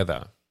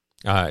together.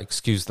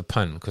 Excuse the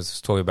pun, because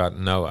it's talking about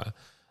Noah.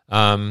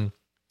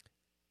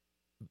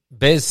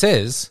 Bez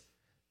says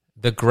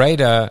the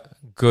greater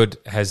good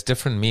has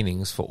different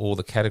meanings for all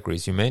the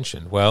categories you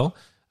mentioned. Well,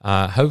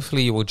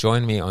 hopefully you will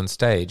join me on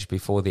stage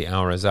before the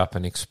hour is up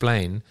and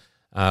explain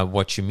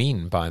what you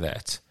mean by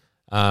that.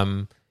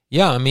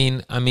 Yeah, I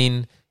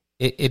mean,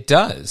 it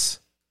does.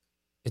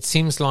 It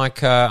seems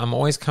like I'm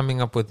always coming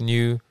up with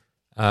new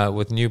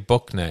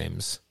book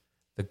names.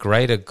 The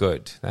Greater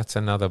Good. That's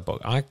another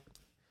book. I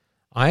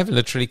have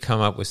literally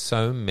come up with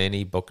so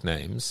many book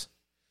names,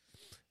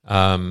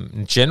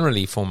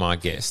 generally for my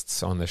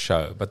guests on the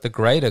show. But The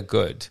Greater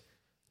Good,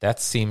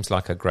 that seems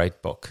like a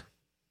great book.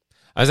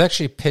 I was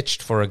actually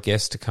pitched for a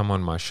guest to come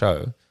on my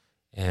show,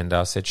 and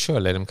I said, sure,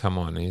 let him come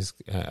on. I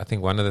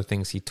think one of the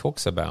things he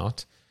talks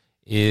about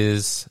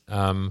is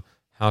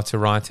how to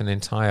write an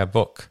entire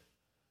book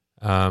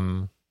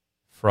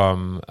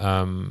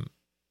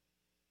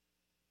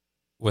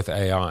with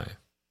AI.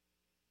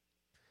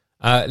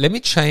 Let me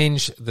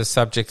change the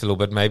subject a little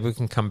bit. Maybe we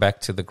can come back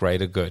to the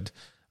greater good.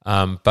 So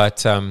I'm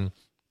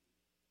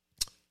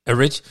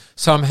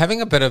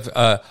having a bit of,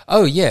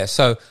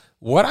 so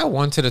what I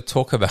wanted to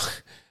talk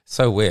about,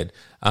 so weird.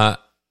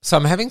 So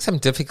I'm having some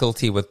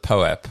difficulty with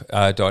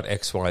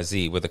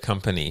PoAP.xyz with the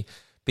company,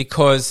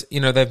 because, you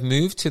know, they've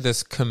moved to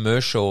this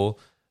commercial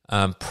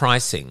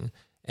pricing,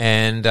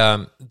 and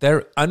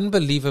they're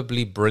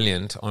unbelievably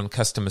brilliant on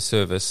customer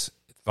service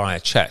via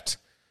chat.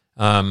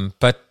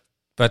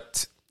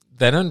 But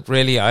they don't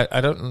really,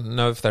 I don't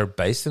know if they're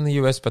based in the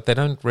US, but they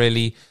don't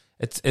really,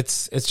 it's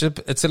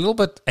a little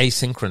bit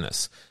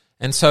asynchronous.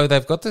 And so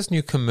they've got this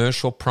new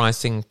commercial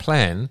pricing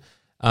plan,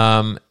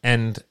 and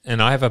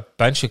I have a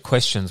bunch of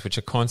questions which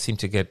I can't seem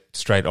to get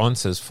straight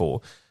answers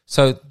for.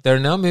 So they're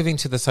now moving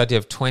to this idea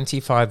of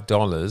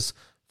 $25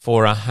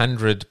 for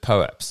 100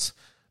 PoAPs.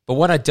 But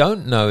what I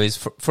don't know is,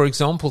 for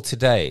example,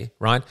 today,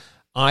 right,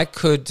 I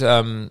could,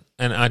 and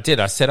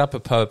I set up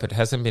a PoAP. It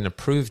hasn't been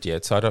approved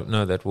yet, so I don't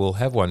know that we'll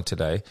have one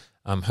today.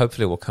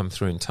 Hopefully it will come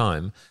through in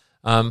time.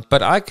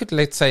 But I could,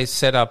 let's say,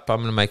 set up, I'm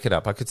going to make it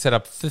up, I could set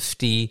up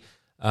 50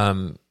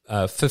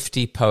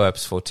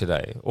 PoAPs for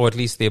today, or at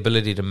least the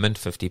ability to mint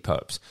 50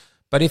 PoAPs.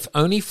 But if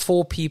only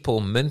 4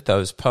 people mint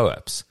those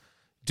PoAPs,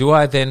 do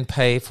I then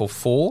pay for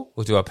 4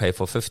 or do I pay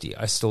for 50?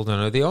 I still don't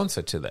know the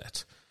answer to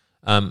that.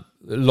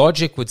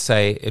 Logic would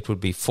say it would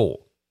be 4.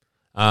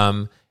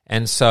 And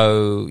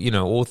so, you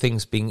know, all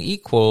things being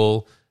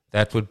equal,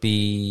 that would be,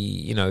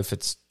 you know, if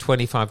it's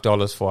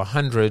 $25 for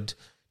 100,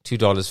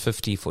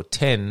 $2.50 for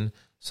 10.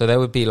 So that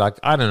would be like,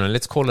 I don't know,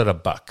 let's call it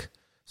 $1.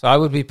 So I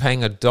would be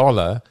paying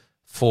 $1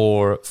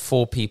 for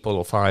 4 people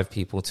or 5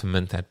 people to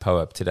mint that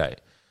PoAP today.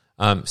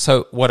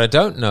 So what I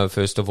don't know,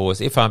 first of all,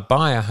 is if I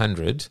buy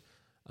 100,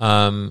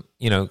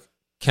 you know,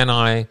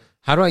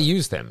 how do I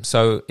use them?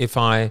 So if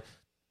I,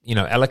 you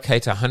know,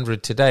 allocate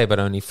 100 today, but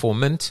only 4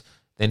 mint,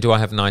 then do I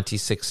have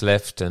 96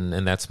 left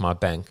and that's my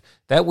bank?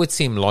 That would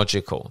seem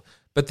logical.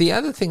 But the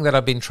other thing that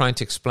I've been trying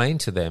to explain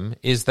to them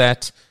is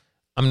that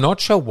I'm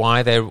not sure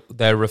why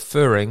they're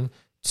referring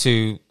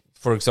to,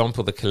 for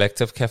example, the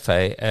Collective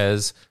Cafe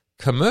as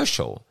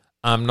commercial.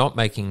 I'm not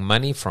making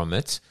money from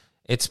it.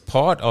 It's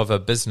part of a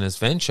business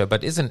venture,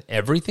 but isn't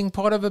everything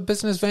part of a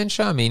business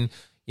venture? I mean,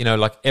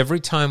 like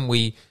every time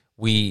we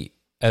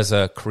as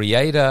a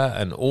creator,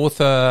 an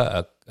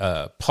author,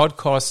 a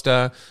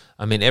podcaster,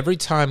 I mean, every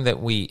time that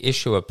we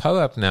issue a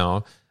PoAP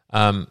now,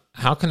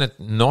 how can it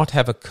not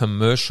have a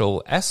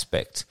commercial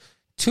aspect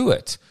to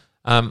it?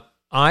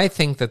 I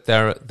think that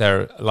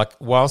they're like,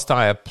 whilst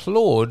I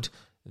applaud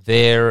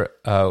their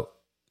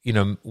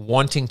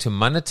wanting to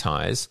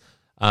monetize,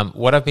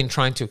 what I've been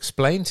trying to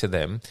explain to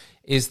them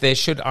is there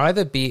should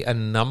either be a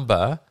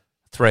number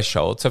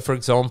threshold. So, for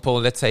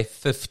example, let's say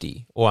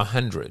 50 or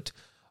 100.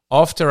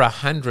 After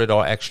 100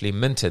 are actually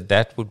minted,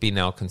 that would be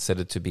now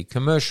considered to be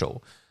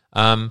commercial.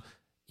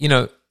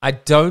 I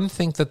don't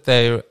think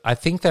that I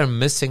think they're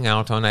missing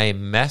out on a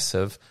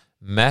massive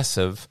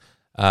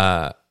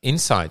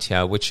insight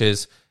here, which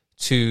is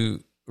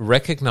to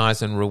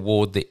recognize and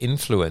reward the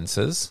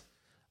influencers,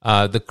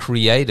 the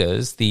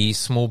creators, the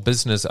small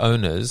business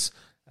owners,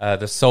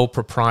 the sole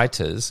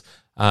proprietors,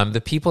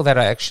 the people that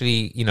are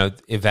actually,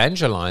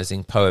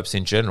 evangelizing PoAPs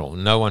in general,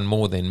 no one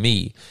more than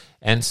me.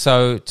 And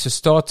so to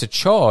start to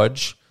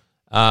charge,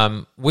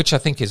 which I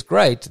think is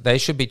great, they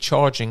should be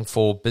charging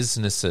for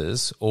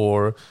businesses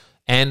or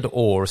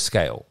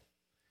scale.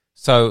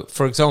 So,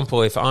 for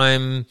example, if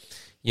I'm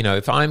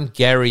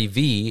Gary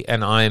V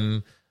and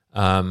I'm,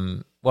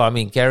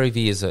 Gary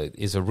V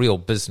is a real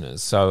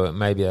business, so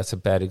maybe that's a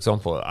bad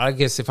example. I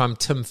guess if I'm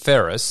Tim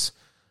Ferriss,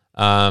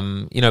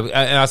 and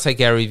I say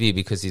Gary V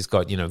because he's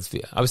got,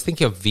 I was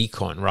thinking of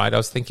VCon, right? I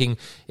was thinking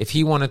if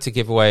he wanted to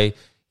give away,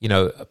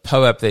 a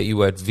PoAP that you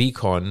were at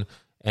VCon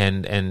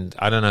and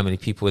I don't know how many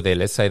people were there.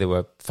 Let's say there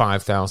were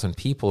 5,000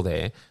 people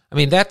there. I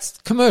mean, that's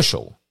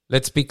commercial.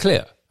 Let's be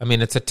clear. I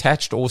mean, it's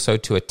attached also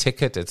to a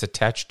ticket. It's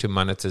attached to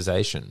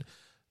monetization.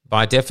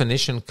 By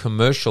definition,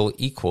 commercial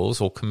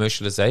equals, or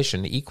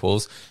commercialization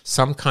equals,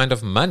 some kind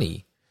of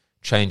money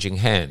changing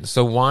hands.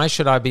 So why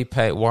should I be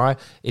paid? Why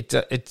it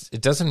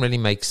doesn't really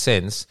make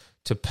sense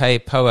to pay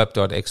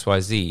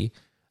PoAP.xyz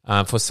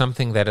for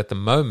something that at the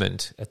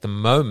moment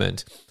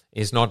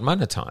is not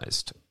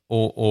monetized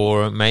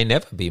or may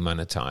never be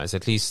monetized.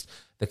 At least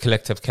the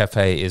Collective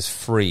Cafe is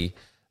free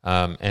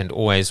and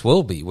always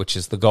will be, which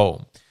is the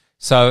goal.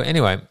 So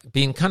anyway,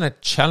 being kind of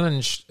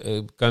challenged,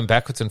 going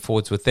backwards and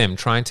forwards with them,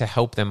 trying to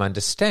help them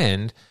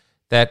understand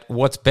that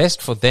what's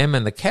best for them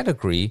and the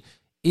category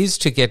is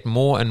to get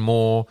more and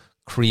more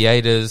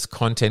creators,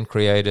 content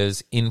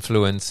creators,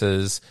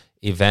 influencers,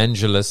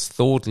 evangelists,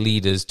 thought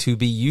leaders to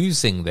be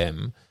using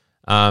them,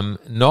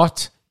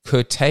 not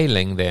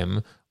curtailing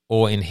them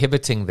or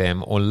inhibiting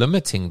them or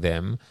limiting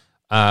them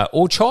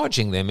or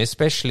charging them,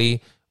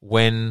 especially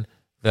when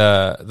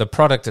the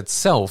product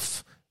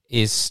itself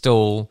is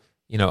still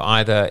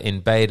either in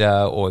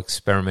beta or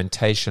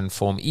experimentation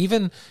form.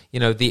 Even,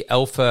 the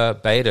alpha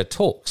beta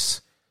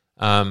talks.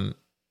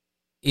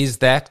 Is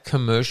that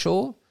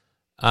commercial?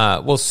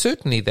 Well,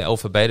 certainly the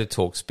alpha beta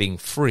talks being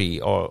free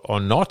or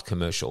not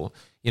commercial.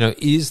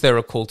 Is there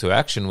a call to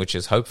action, which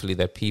is hopefully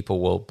that people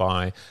will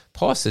buy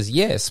passes?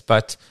 Yes,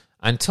 but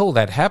until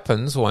that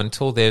happens or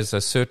until there's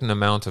a certain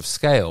amount of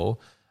scale,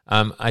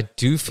 I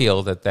do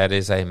feel that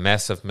is a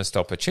massive missed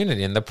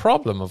opportunity. And the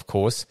problem, of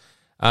course,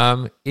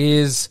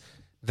 is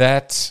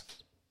that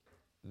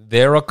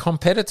there are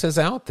competitors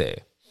out there.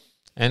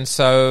 And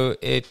so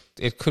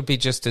it could be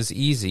just as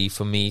easy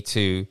for me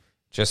to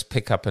just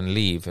pick up and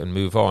leave and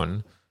move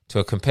on to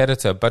a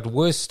competitor. But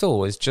worse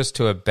still is just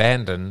to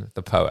abandon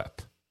the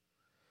PoAP.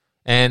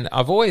 And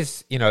I've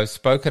always,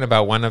 spoken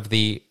about one of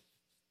the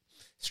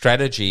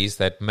strategies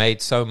that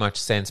made so much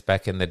sense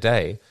back in the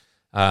day.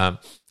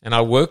 And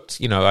I worked,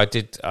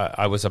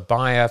 I was a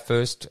buyer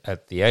first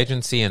at the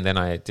agency, and then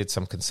I did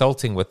some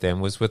consulting with them,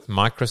 was with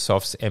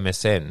Microsoft's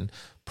MSN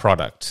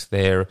product,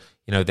 their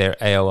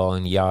AOL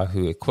and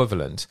Yahoo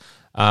equivalent.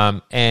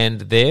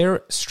 And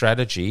their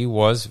strategy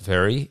was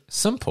very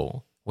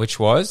simple, which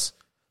was,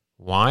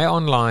 why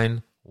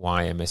online,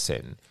 why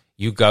MSN?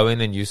 You go in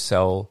and you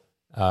sell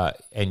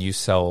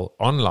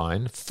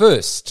online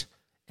first,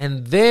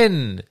 and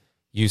then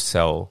you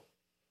sell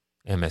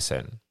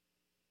MSN.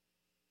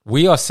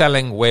 We are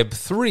selling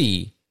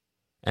Web3,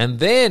 and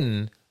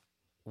then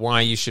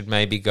why you should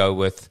maybe go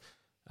with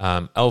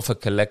Alpha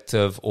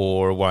Collective,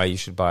 or why you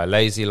should buy a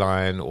Lazy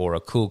Lion or a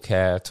Cool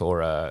Cat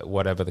or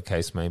whatever the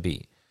case may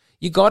be.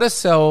 You got to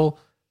sell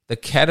the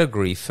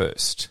category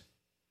first.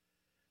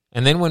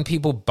 And then when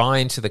people buy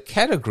into the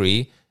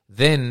category,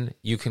 then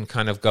you can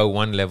kind of go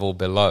one level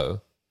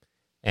below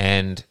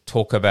and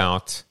talk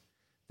about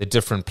the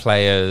different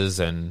players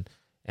and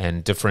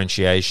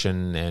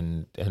differentiation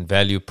and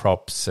value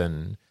props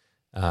and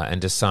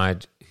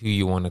decide who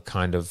you want to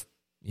kind of,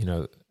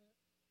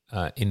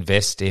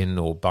 invest in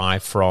or buy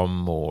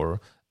from or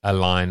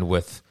align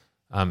with,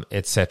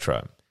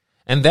 etc.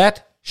 And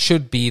that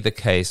should be the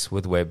case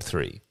with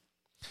Web3.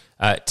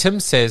 Tim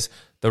says,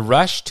 the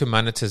rush to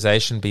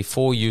monetization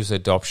before user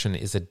adoption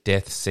is a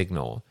death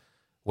signal.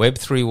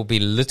 Web3 will be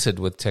littered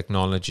with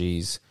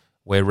technologies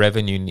where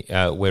revenue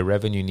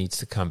needs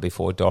to come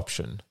before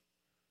adoption.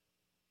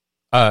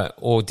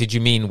 Or did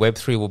you mean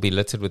Web3 will be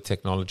littered with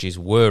technologies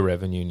where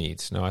revenue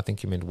needs? No, I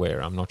think you meant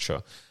where. I'm not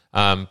sure.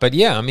 But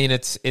yeah, I mean,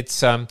 it's.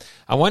 I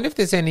wonder if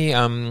there's any.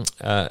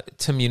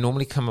 Tim, you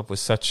normally come up with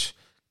such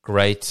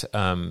great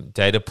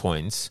data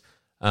points,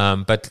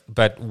 but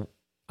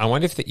I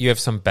wonder if you have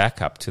some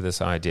backup to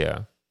this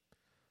idea.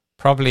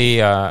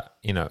 Probably,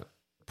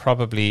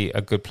 probably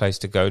a good place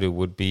to go to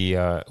would be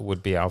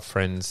our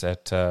friends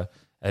at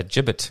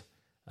Gibbet.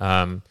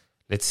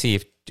 Let's see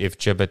if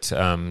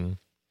Gibbet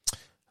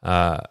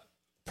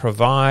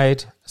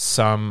provide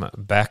some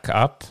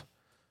backup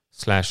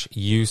 /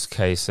 use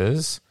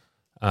cases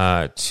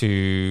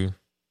to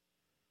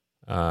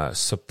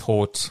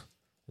support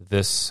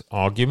this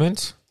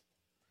argument.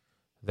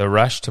 The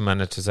rush to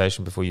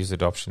monetization before user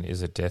adoption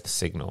is a death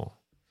signal.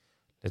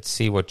 Let's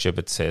see what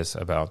Gibbet says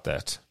about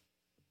that.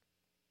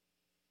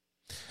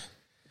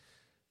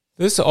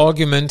 This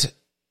argument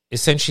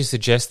essentially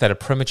suggests that a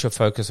premature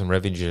focus on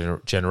revenue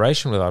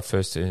generation without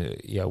first...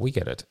 we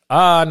get it.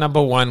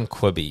 Number one,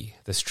 Quibi.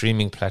 The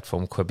streaming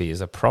platform Quibi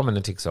is a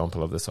prominent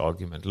example of this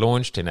argument.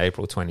 Launched in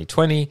April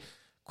 2020,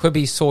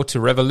 Quibi sought to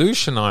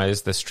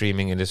revolutionize the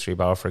streaming industry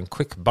by offering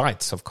quick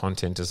bites of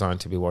content designed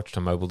to be watched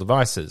on mobile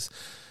devices.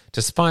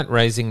 Despite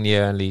raising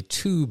nearly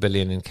 $2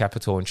 billion in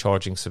capital and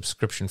charging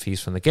subscription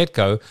fees from the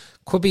get-go,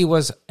 Quibi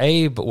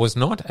was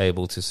not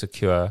able to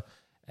secure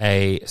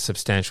a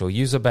substantial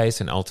user base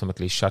and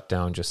ultimately shut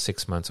down just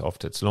 6 months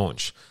after its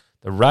launch.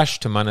 The rush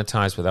to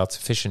monetize without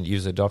sufficient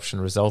user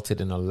adoption resulted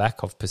in a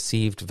lack of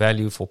perceived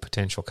value for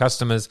potential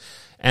customers,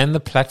 and the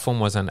platform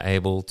was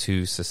unable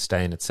to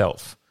sustain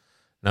itself.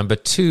 Number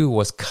two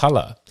was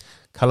Color.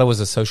 Color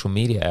was a social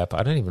media app.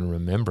 I don't even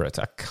remember it.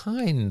 I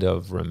kind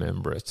of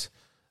remember it.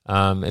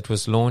 It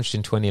was launched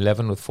in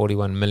 2011 with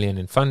 $41 million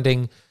in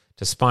funding.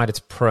 Despite its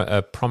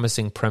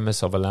promising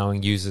premise of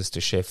allowing users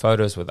to share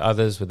photos with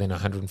others within a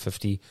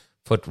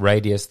 150-foot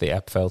radius, the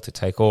app failed to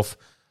take off.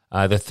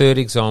 The third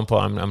example,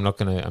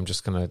 I'm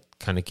just gonna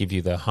kind of give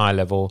you the high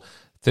level.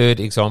 Third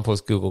example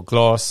is Google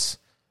Glass,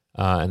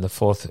 and the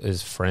fourth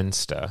is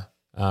Friendster.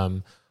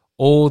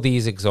 All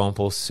these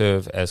examples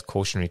serve as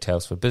cautionary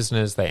tales for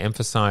business. They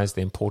emphasize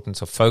the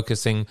importance of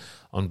focusing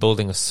on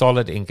building a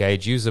solid,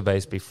 engaged user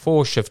base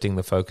before shifting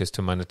the focus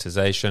to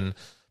monetization,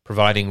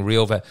 providing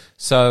real value.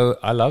 So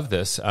I love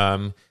this.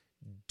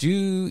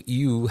 Do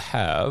you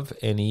have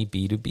any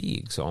B2B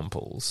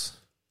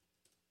examples?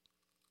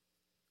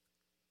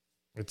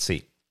 Let's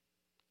see.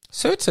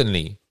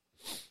 Certainly.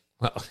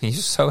 Well, you're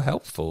so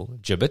helpful,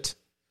 Gibbet.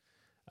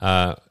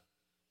 SAP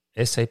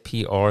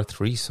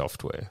R3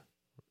 software.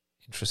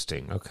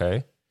 Interesting.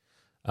 Okay.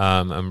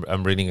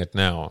 I'm reading it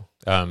now.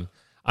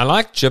 I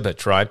like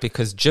Gibbet, right?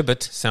 Because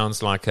Gibbet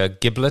sounds like a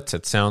giblet.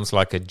 It sounds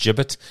like a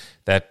gibbet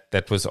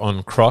that was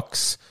on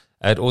Crocs.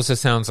 It also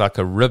sounds like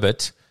a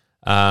ribbit,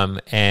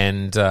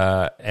 and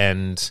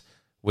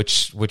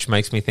which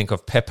makes me think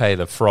of Pepe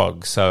the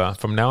Frog. So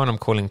from now on, I'm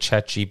calling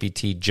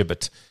ChatGPT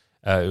Gibbet.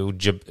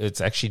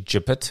 It's actually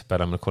Gibbet,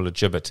 but I'm going to call it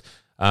Gibbet.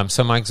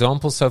 So my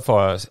examples so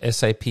far are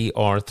SAP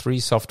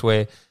R3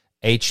 software,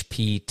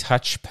 HP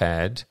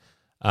Touchpad,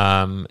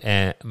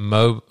 and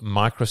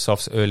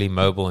Microsoft's early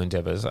mobile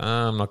endeavors.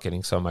 I'm not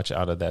getting so much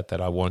out of that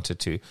I wanted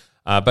to.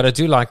 But I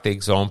do like the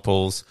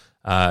examples.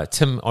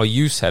 Tim, are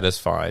you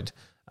satisfied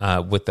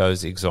with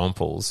those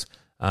examples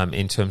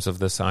in terms of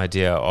this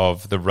idea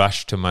of the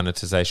rush to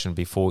monetization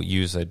before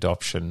user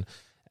adoption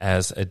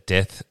as a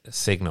death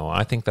signal?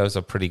 I think those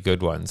are pretty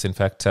good ones. In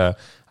fact, I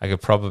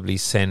could probably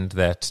send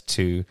that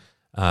to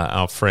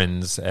our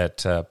friends at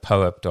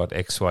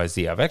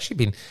PoAP.xyz. I've actually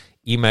been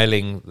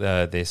emailing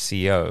their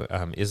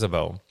CEO,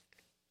 Isabel,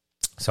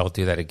 so I'll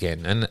do that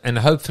again. And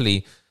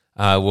hopefully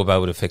we'll be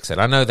able to fix it.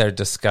 I know they're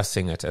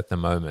discussing it at the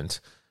moment.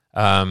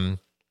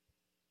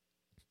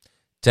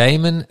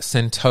 Damon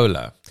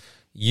Santola.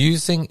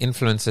 Using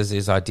influencers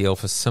is ideal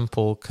for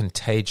simple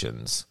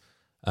contagions,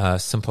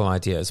 simple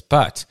ideas.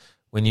 But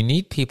when you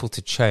need people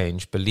to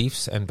change,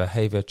 beliefs and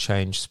behavior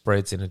change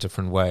spreads in a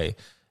different way.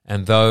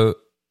 And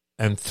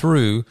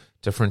through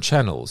different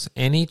channels.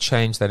 Any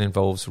change that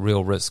involves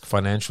real risk,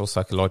 financial,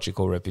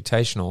 psychological,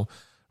 reputational,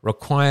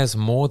 requires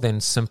more than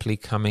simply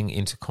coming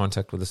into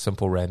contact with a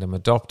simple random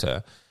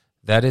adopter.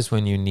 That is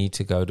when you need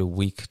to go to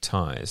weak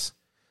ties.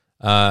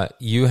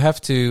 You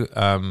have to...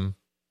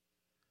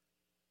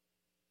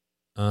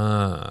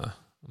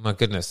 my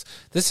goodness.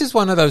 This is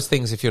one of those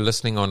things, if you're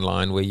listening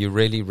online, where you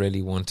really,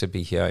 really want to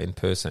be here in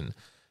person.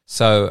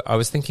 So I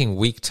was thinking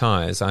weak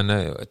ties. I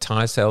know a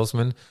tie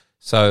salesman.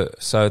 So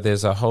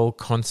there's a whole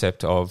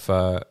concept of,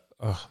 oh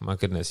my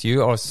goodness,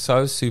 you are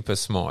so super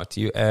smart.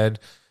 You add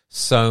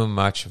so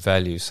much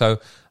value. So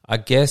I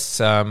guess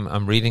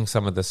I'm reading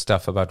some of the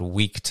stuff about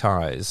weak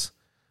ties.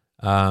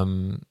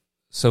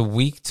 So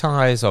weak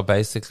ties are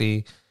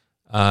basically,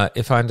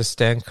 if I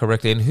understand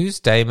correctly, and who's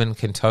Damon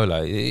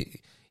Cantola?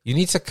 You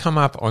need to come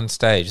up on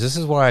stage. This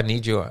is why I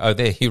need you. Oh,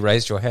 there, you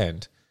raised your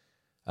hand.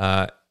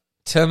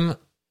 Tim,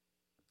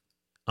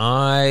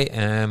 I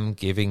am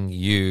giving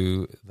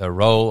you the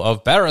role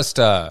of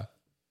barrister.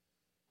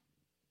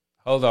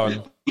 Hold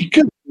on. You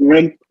can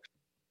ring.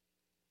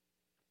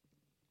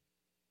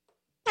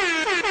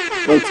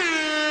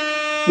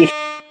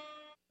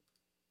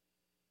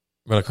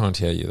 But I can't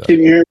hear you, though. Can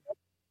you hear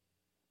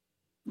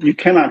me? You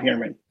cannot hear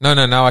me. No,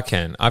 now I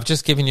can. I've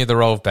just given you the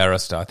role of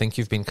barrister. I think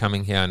you've been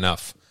coming here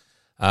enough.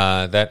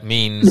 That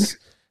means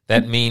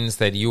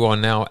that you are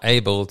now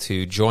able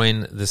to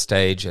join the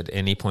stage at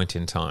any point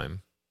in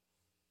time.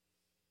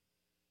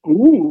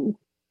 Ooh,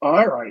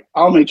 all right.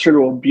 I'll make sure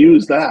to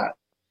abuse that.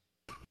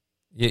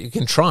 You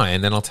can try,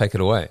 and then I'll take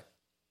it away.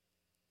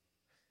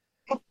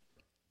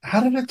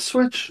 How did it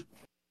switch?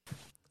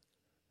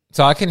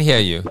 So I can hear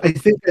you. I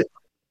think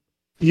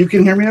you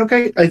can hear me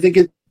okay? I think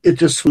it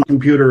just switched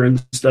computer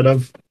instead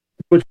of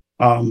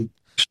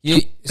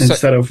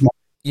instead of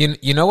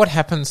you know what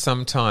happens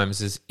sometimes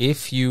is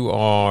if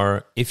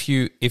you're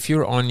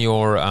on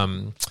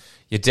your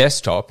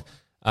desktop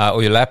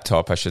or your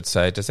laptop, I should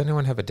say. Does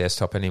anyone have a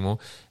desktop anymore?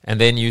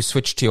 And then you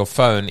switch to your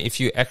phone. If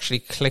you actually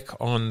click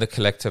on the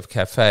Collective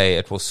Cafe,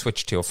 it will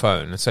switch to your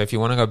phone. So if you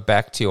want to go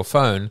back to your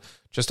phone,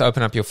 just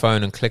open up your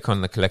phone and click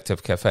on the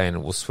Collective Cafe, and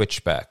it will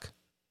switch back.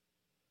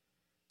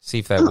 See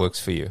if that works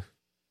for you.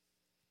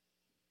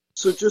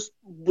 So just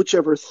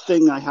whichever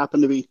thing I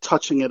happen to be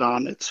touching it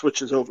on, it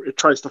switches over. It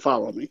tries to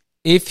follow me.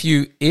 If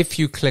you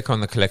click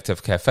on the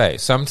Collective Cafe,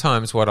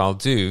 sometimes what I'll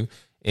do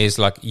is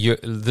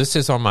this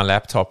is on my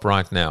laptop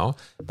right now,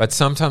 but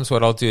sometimes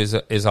what I'll do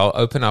is I'll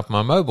open up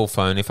my mobile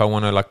phone if I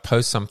want to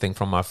post something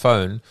from my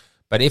phone.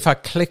 But if I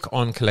click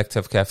on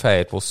Collective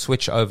Cafe, it will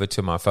switch over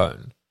to my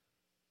phone.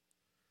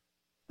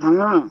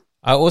 Ah.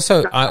 I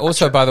also,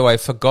 by the way,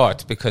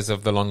 forgot because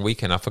of the long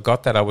weekend. I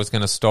forgot that I was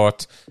going to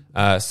start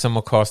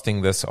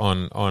simulcasting this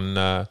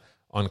on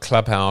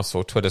Clubhouse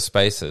or Twitter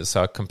Spaces.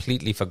 So I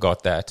completely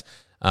forgot that.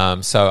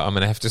 So I'm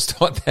going to have to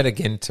start that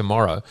again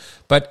tomorrow.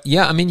 But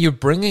yeah, I mean, you're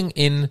bringing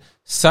in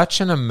such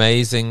an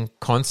amazing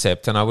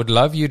concept, and I would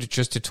love you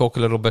to talk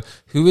a little bit.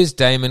 Who is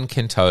Damon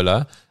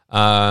Kentola?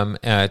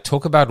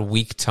 Talk about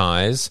weak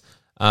ties.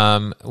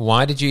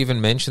 Why did you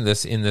even mention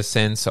this in the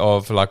sense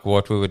of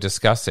what we were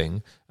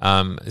discussing?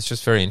 It's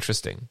just very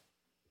interesting.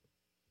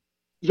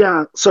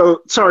 Yeah,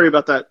 so sorry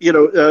about that.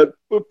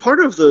 Part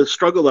of the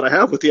struggle that I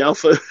have with the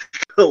Alpha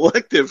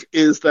Collective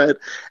is that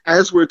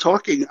as we're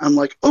talking, I'm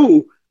like,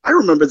 oh, I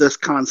remember this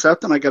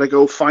concept, and I got to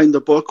go find the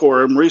book,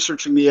 or I'm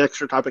researching the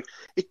extra topic.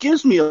 It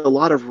gives me a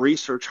lot of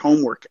research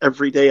homework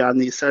every day on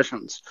these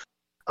sessions.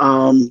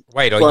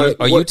 Wait,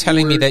 are you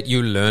telling me that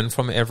you learn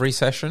from every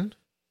session?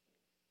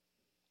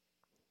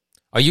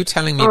 Are you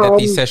telling me that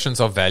these sessions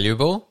are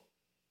valuable?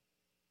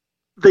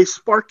 They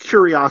spark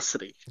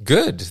curiosity.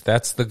 Good.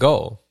 That's the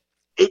goal.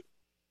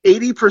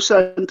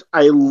 80%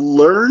 I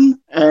learn,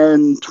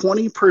 and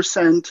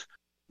 20%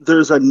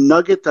 there's a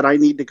nugget that I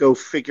need to go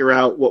figure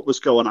out what was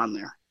going on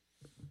there.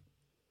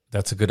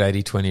 That's a good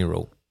 80-20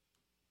 rule.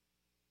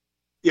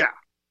 Yeah.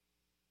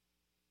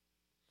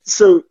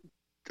 So,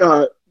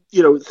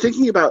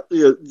 thinking about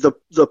the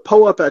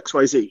PoAP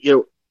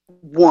XYZ,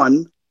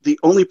 one, the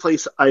only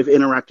place I've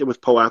interacted with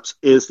PoAPs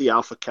is the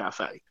Alpha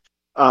Cafe,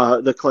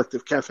 the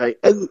Collective Cafe,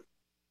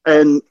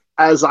 and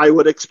as I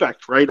would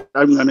expect, right?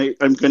 I'm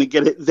gonna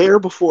get it there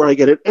before I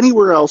get it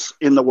anywhere else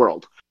in the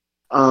world.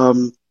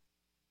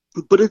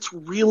 But it's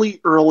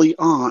really early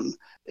on.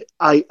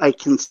 I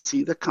can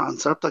see the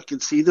concept. I can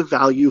see the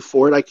value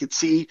for it. I could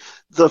see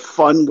the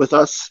fun with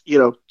us,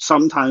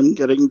 sometime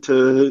getting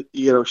to,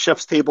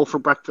 chef's table for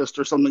breakfast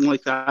or something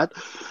like that.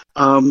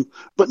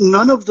 But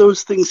none of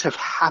those things have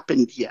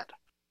happened yet,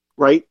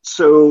 right?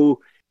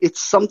 So it's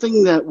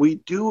something that we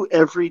do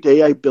every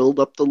day. I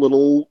build up the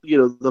little,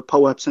 the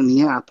PoAPs in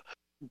the app.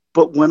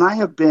 But when I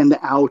have been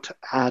out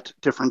at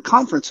different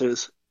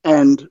conferences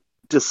and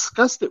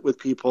discussed it with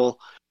people,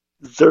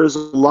 there's a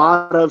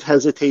lot of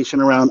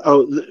hesitation around,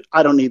 oh,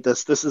 I don't need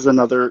this. This is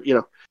another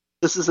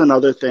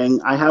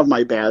thing. I have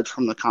my badge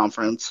from the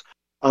conference.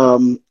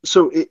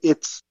 So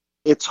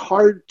it's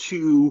hard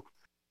to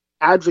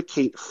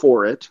advocate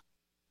for it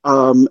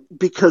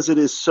because it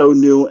is so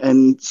new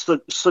and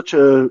such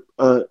a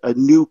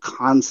new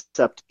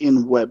concept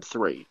in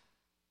Web3,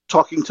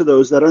 talking to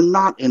those that are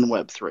not in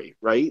Web3,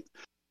 right?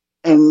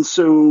 And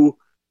so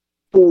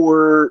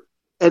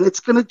and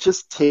it's going to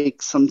just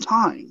take some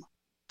time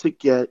to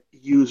get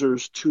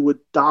users to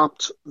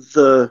adopt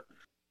the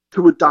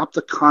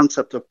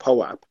concept of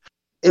PoAP.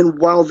 And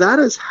while that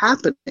is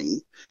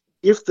happening,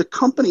 if the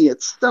company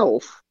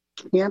itself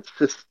can't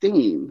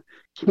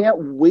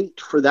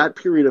wait for that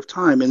period of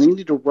time, and they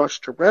need to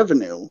rush to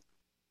revenue,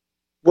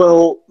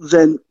 well,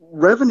 then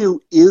revenue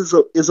is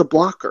a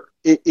blocker.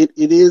 It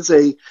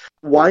is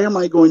why am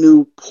I going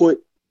to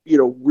put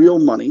real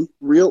money,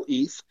 real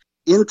ETH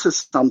into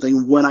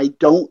something when I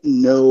don't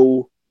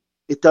know?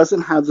 It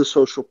doesn't have the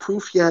social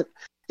proof yet.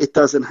 It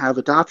doesn't have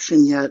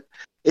adoption yet.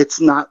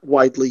 It's not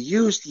widely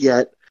used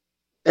yet.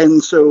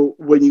 And so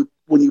when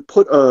you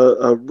put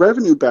a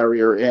revenue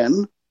barrier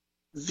in,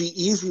 the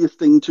easiest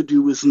thing to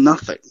do is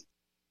nothing.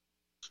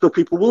 So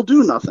people will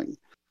do nothing.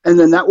 And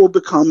then that will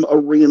become a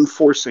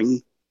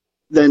reinforcing.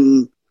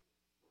 Then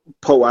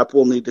PoAP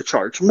will need to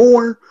charge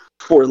more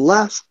for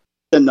less.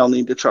 Then they'll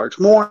need to charge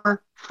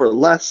more for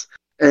less.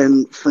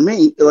 And for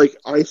me, like,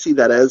 I see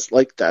that as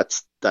like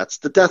that's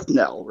the death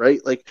knell, right?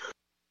 Like,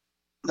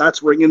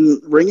 that's ringing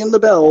the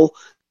bell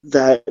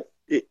that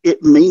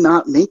it may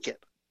not make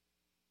it.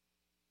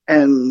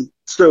 And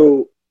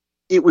so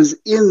it was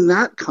in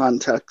that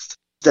context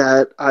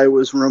that I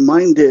was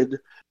reminded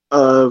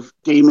of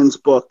Damon's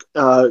book.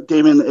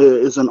 Damon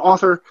is an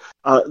author.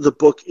 The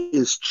book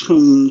is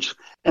Change,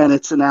 and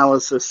it's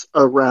analysis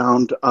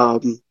around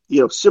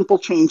simple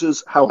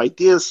changes, how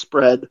ideas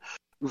spread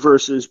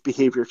versus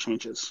behavior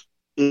changes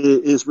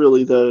is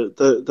really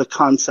the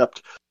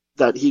concept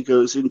that he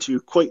goes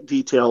into quite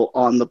detail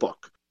on the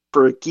book.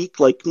 For a geek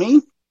like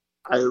me,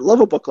 I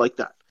love a book like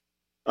that.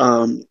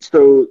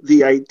 So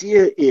the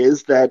idea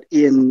is that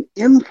in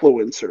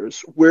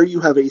influencers, where you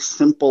have a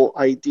simple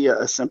idea,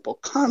 a simple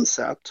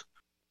concept,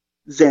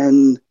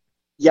 then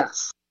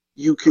yes,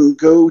 you can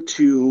go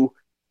to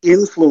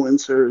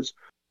influencers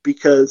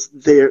because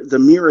the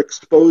mere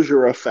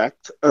exposure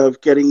effect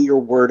of getting your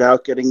word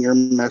out, getting your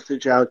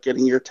message out,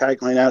 getting your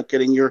tagline out,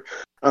 getting your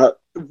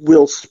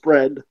will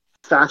spread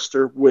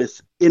faster with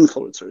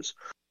influencers.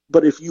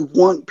 But if you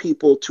want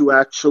people to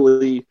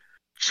actually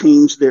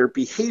change their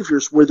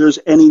behaviors where there's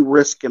any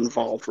risk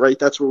involved, right?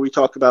 That's where we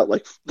talk about,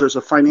 like, there's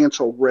a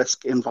financial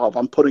risk involved.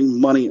 I'm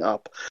putting money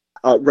up,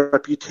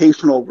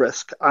 reputational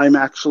risk. I'm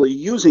actually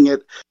using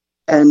it,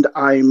 and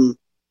I'm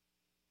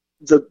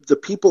the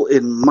people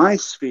in my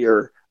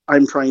sphere,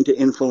 I'm trying to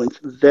influence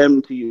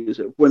them to use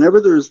it.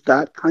 Whenever there's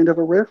that kind of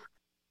a risk,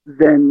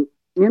 then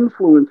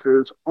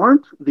influencers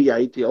aren't the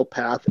ideal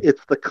path.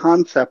 It's the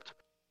concept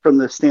from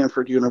the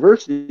Stanford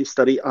University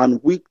study on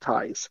weak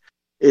ties.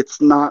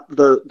 It's not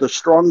the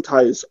strong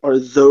ties are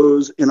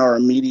those in our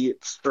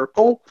immediate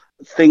circle.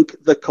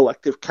 Think the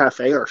collective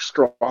cafe are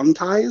strong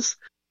ties.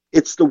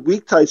 It's the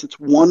weak ties. It's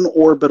one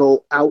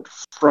orbital out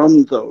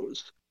from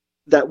those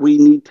that we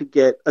need to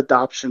get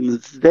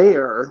adoption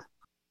there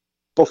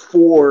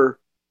before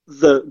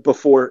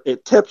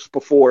it tips,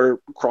 before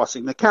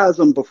crossing the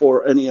chasm,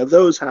 before any of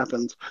those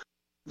happens.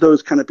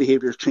 Those kind of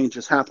behavior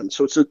changes happen.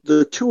 So it's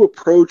the two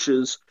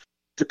approaches,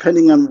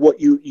 depending on what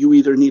you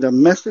either need a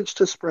message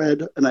to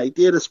spread, an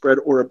idea to spread,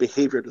 or a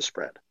behavior to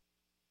spread.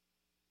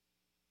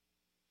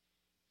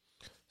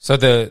 So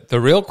the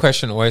real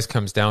question always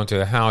comes down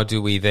to how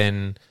do we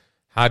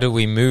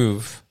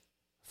move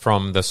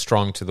from the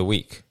strong to the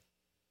weak?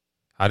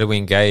 How do we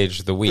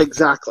engage the weak?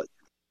 Exactly.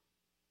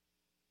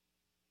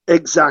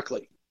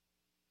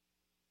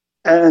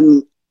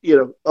 And,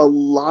 a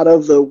lot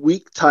of the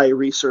weak tie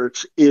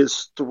research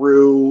is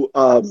through,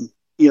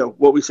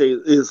 what we say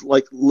is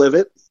like live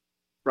it.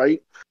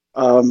 Right?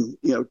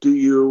 Do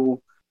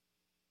you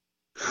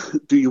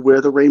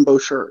wear the rainbow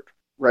shirt?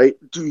 Right?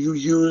 Do you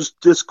use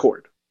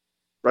Discord?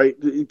 Right?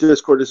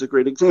 Discord is a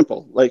great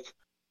example. Like,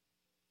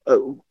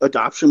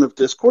 adoption of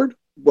Discord.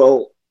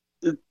 Well,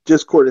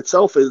 Discord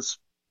itself is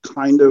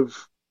kind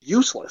of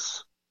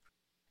useless.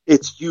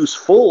 It's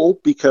useful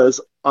because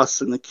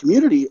us in the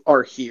community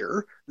are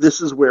here.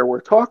 This is where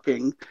we're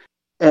talking,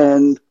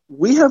 and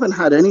we haven't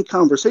had any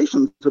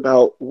conversations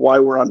about why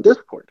we're on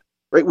Discord.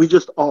 Right? We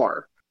just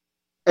are.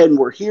 And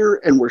we're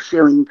here, and we're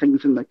sharing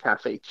things in the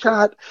cafe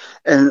chat,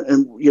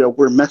 and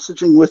we're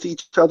messaging with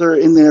each other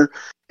in there,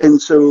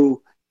 and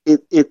so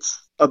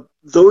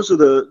those are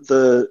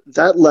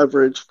that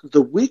leverage,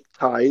 the weak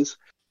ties.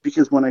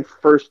 Because when I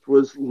first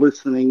was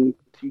listening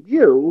to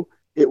you,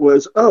 it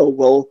was, oh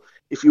well,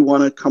 if you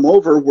want to come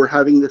over, we're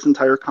having this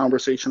entire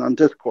conversation on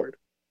Discord.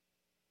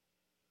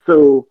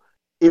 So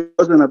it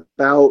wasn't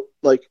about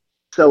like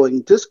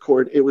selling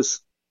Discord; it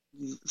was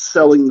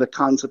selling the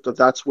concept of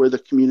that's where the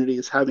community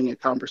is having a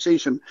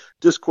conversation.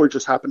 Discord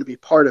just happened to be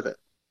part of it.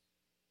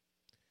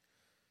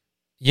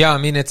 Yeah, I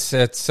mean, it's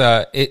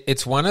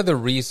one of the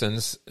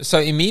reasons. So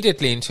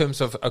immediately, in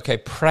terms of, okay,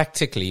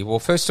 practically, well,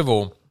 first of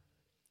all,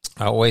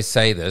 I always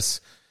say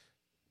this,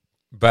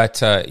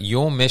 but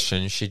your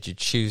mission, should you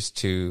choose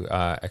to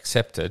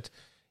accept it,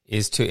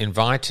 is to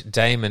invite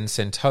Damon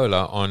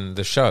Centola on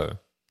the show.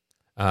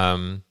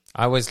 I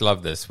always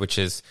love this, which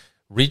is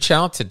reach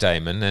out to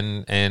Damon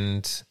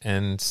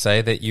and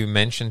say that you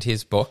mentioned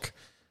his book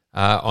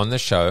on the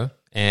show,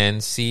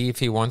 and see if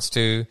he wants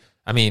to.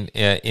 I mean,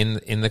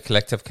 in the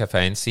Collective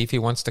Cafe, and see if he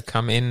wants to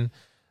come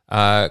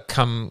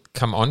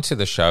onto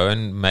the show,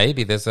 and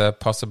maybe there's a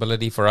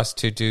possibility for us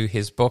to do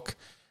his book,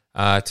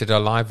 to do a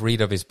live read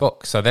of his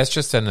book. So that's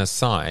just an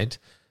aside.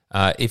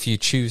 If you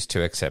choose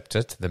to accept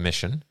it, the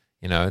mission,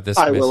 I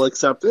will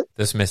accept it.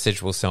 This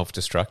message will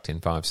self-destruct in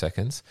 5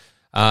 seconds.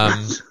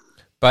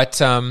 But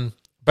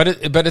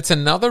it's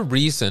another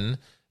reason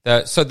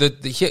that. So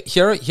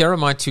here are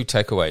my two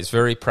takeaways,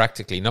 very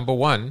practically. Number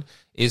one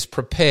is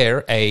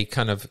prepare a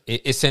kind of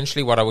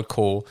essentially what I would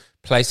call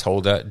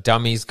placeholder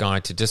dummies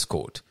guide to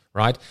Discord.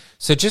 right?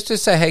 So just to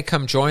say, hey,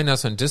 come join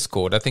us on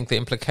Discord, I think the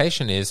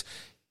implication is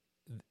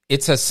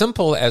it's as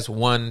simple as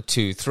 1,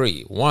 2,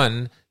 3.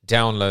 1,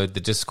 download the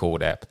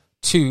Discord app.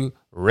 2,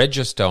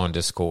 register on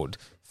Discord.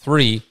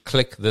 3,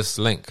 click this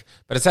link.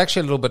 But it's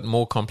actually a little bit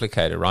more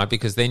complicated, right?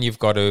 Because then you've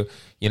got to,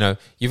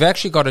 you've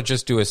actually got to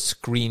just do a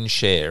screen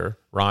share,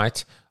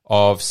 right,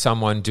 of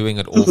someone doing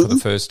it all for the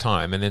first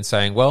time and then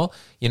saying, well,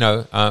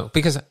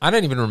 because I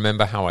don't even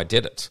remember how I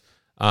did it.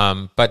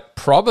 But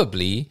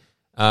probably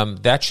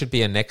that should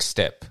be a next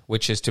step,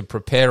 which is to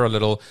prepare a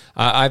little.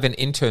 I have an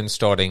intern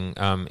starting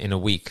in a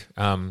week.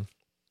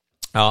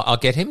 I'll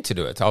get him to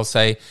do it. I'll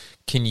say,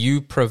 can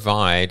you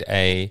provide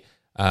a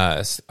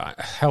I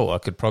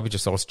could probably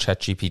just ask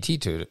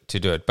ChatGPT to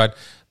do it, but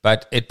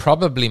it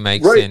probably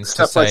makes sense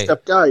to say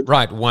step guide.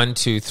 Right, 1,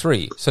 2,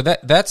 3. So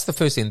that's the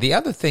first thing. The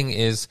other thing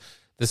is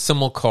the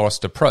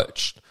simulcast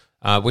approach,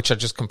 which I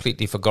just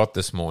completely forgot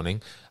this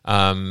morning.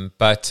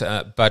 But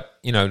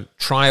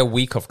try a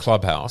week of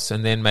Clubhouse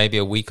and then maybe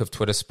a week of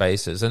Twitter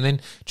Spaces, and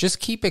then just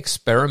keep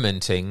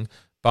experimenting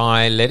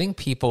by letting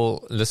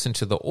people listen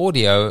to the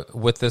audio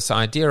with this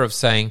idea of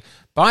saying,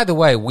 by the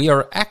way, we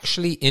are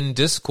actually in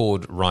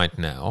Discord right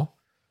now.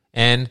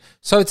 And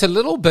so it's a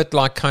little bit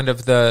like kind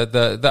of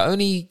the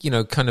only,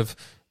 kind of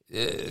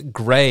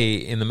gray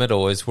in the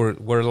middle is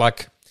we're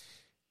like,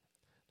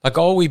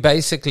 are we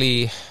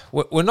basically,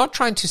 we're not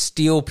trying to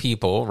steal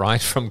people,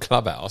 right, from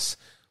Clubhouse.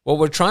 What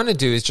we're trying to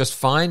do is just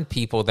find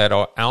people that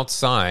are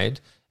outside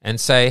and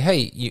say,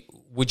 hey,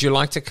 would you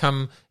like to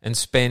come and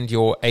spend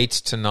your 8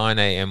 to 9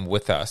 a.m.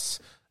 with us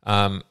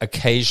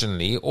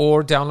occasionally,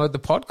 or download the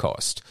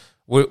podcast?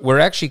 We're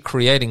actually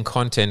creating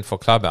content for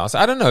Clubhouse.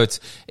 I don't know.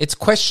 It's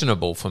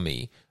questionable for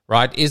me,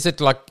 right? Is it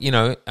like,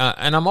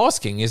 and I'm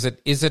asking, is it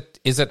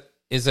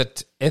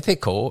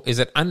ethical? Is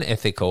it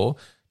unethical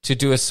to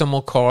do a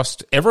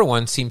simulcast?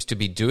 Everyone seems to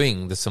be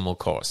doing the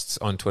simulcasts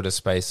on Twitter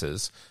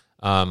Spaces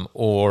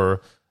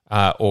or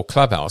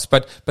Clubhouse.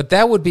 But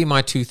that would be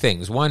my two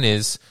things. One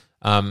is,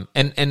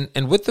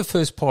 and with the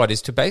first part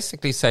is to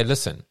basically say,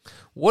 listen,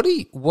 what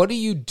do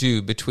you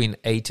do between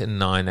 8 and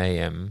 9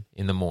 a.m.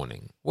 in the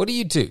morning? What do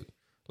you do?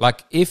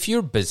 Like, if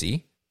you're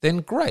busy, then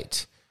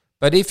great.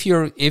 But if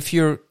you're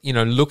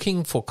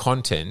looking for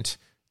content,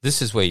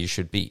 this is where you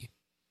should be.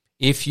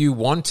 If you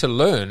want to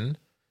learn,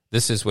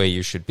 this is where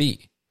you should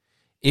be.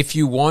 If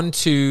you want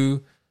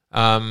to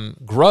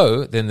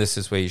grow, then this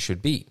is where you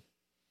should be.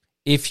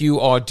 If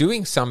you are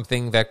doing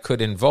something that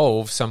could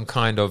involve some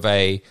kind of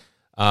a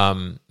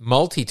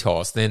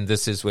multitask, then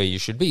this is where you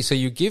should be. So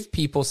you give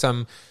people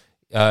some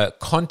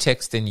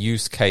context and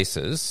use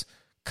cases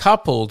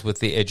coupled with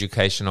the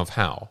education of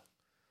how.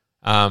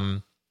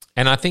 And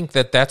I think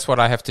that's what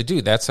I have to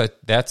do. That's a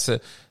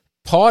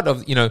part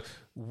of,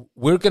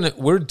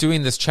 we're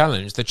doing this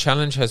challenge. The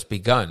challenge has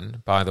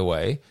begun, by the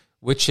way,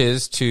 which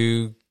is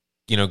to,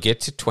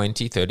 get to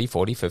 20, 30,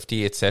 40,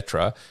 50,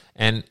 etc.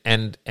 And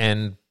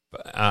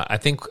I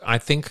think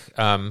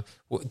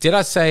did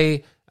I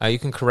say, you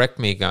can correct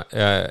me,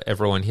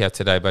 everyone here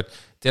today, but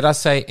did I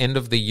say end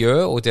of the year,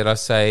 or did I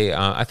say,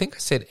 I think I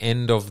said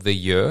end of the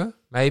year,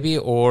 maybe,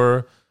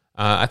 or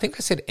I think I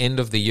said end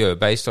of the year,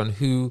 based on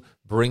who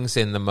brings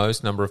in the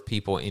most number of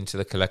people into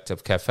the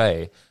Collective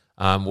Cafe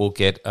will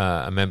get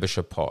a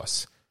membership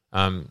pass.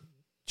 Do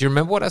you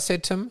remember what I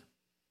said, Tim?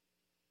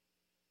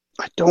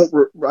 I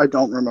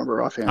don't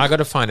remember offhand. I got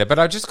to find it, but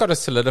I just got to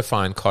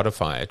solidify and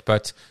codify it.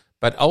 But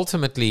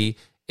ultimately,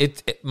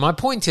 my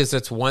point is,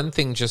 it's one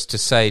thing just to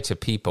say to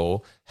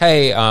people,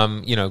 hey,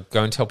 go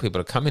and tell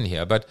people to come in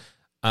here. But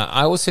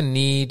I also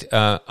need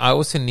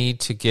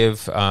to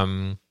give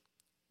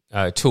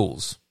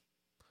tools.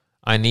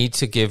 I need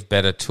to give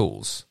better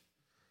tools.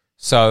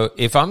 So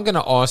if I'm going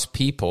to ask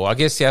people, I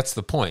guess that's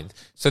the point.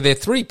 So there are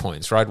 3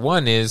 points, right?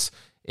 One is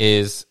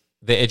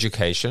the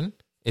education.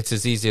 It's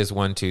as easy as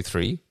 1, 2,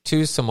 3.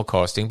 2,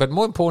 simulcasting. But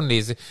more importantly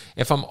is,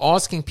 if I'm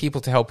asking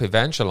people to help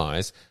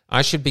evangelize,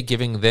 I should be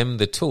giving them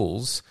the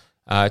tools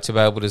to be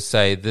able to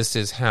say, this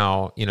is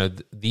how,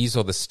 these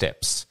are the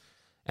steps.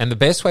 And the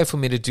best way for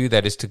me to do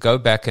that is to go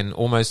back and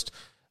almost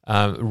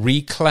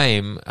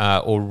reclaim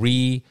or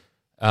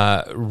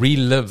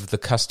relive the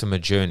customer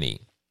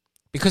journey.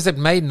 Because it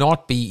may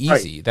not be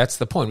easy. Right. That's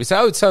the point. We say,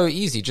 oh, it's so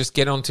easy, just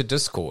get onto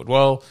Discord.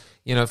 Well,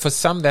 for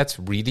some that's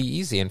really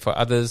easy. And for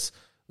others,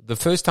 the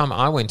first time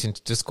I went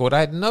into Discord,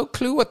 I had no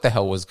clue what the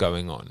hell was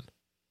going on.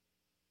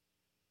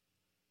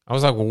 I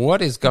was like,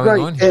 what is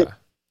going on here?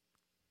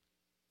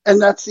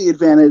 And that's the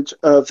advantage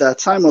of that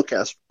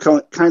simulcast,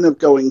 kind of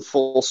going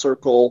full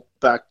circle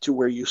back to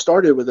where you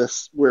started with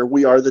this, where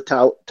we are the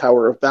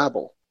Tower of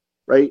Babel,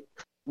 right?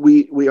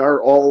 We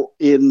are all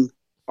in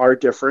our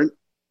different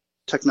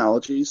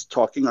technologies,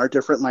 talking our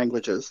different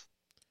languages.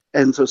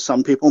 And so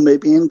some people may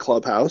be in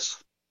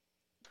Clubhouse,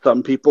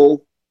 some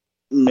people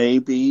may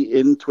be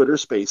in Twitter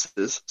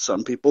Spaces,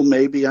 some people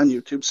may be on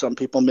YouTube, some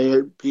people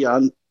may be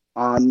on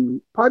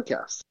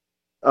podcasts,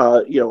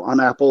 on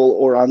Apple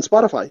or on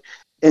Spotify.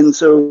 And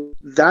so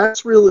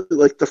that's really,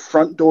 like, the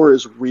front door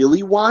is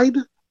really wide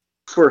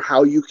for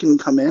how you can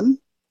come in.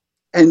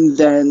 And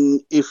then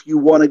if you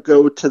want to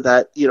go to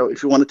that,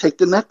 if you want to take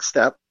the next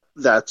step,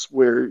 that's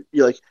where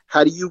you're like,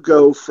 how do you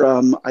go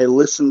from I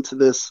listen to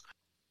this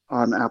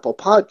on Apple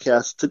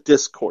Podcasts to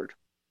Discord,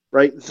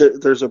 right?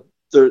 There's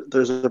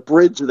a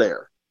bridge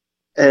there.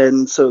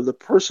 And so the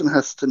person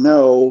has to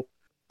know,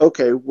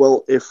 okay,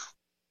 well, if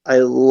I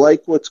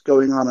like what's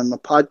going on in the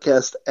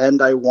podcast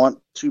and I want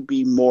to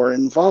be more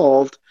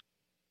involved,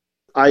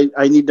 I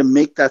need to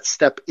make that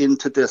step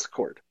into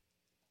Discord.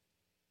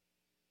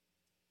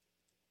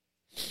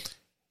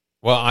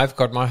 Well, I've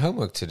got my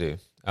homework to do.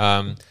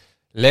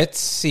 Let's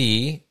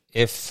see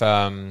if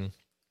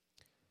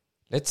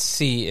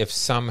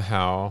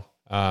somehow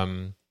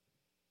I'm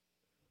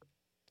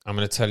going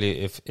to tell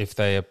you if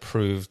they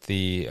approved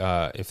the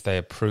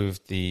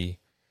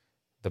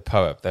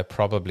PoAP. They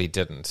probably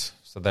didn't.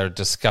 So they're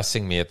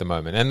discussing me at the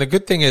moment. And the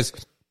good thing is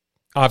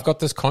I've got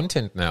this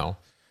content now,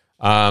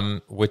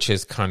 which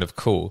is kind of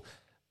cool.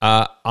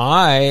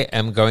 I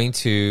am going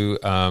to,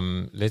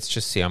 let's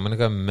just see. I'm going to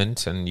go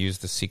mint and use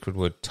the secret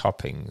word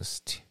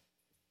toppings.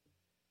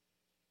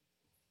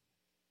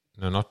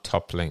 No, not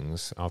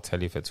topplings. I'll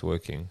tell you if it's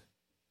working.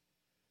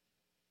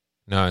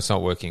 No, it's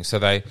not working. So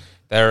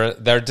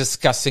they're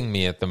discussing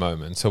me at the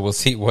moment. So we'll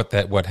see what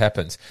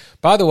happens.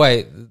 By the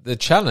way, the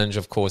challenge,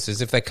 of course,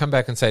 is if they come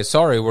back and say,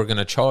 "Sorry, we're going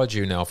to charge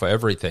you now for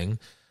everything."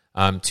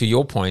 To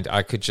your point,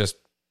 I could just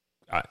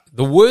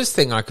the worst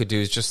thing I could do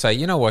is just say,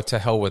 "You know what? To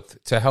hell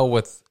with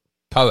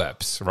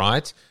PoAPs,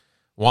 right?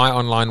 Why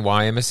online?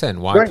 Why MSN?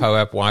 Why right.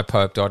 PoAP? Why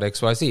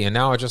PoAP.xyz?" And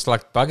now I just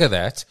like bugger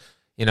that.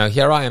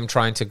 Here I am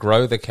trying to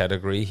grow the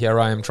category. Here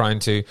I am trying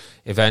to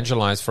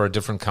evangelize for a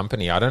different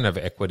company. I don't have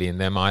equity in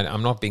them.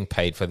 I'm not being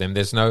paid for them.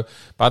 There's no.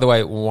 By the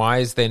way, why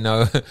is there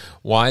no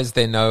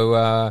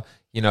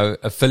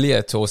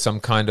affiliate or some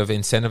kind of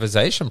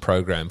incentivization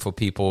program for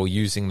people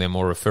using them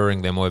or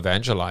referring them or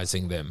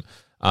evangelizing them?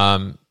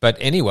 But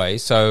anyway,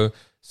 so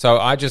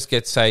I just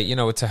get to say,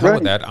 to hell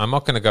with that. I'm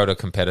not going to go to a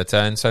competitor.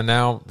 And so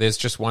now there's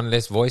just one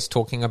less voice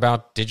talking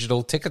about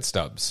digital ticket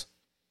stubs.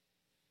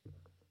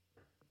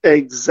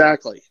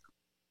 Exactly.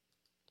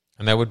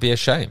 And that would be a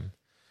shame.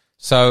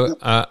 So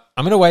I'm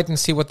going to wait and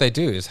see what they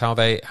do, is how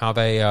they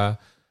come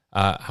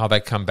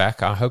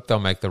back. I hope they'll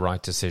make the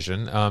right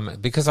decision,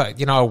 because I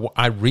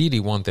really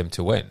want them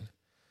to win.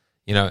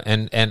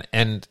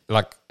 And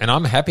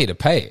I'm happy to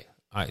pay.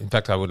 In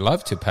fact, I would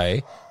love to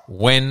pay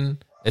when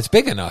it's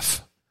big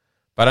enough.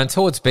 But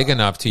until it's big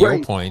enough, to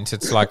your point,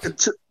 it's like.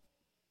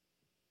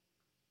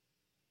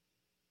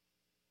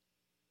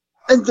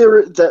 And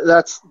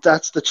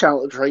that's the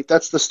challenge, right?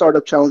 That's the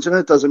startup challenge, and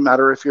it doesn't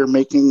matter if you're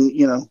making,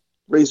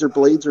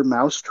 Razorblades or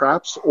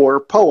mousetraps or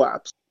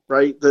PoAPs,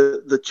 right?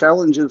 The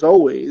challenge is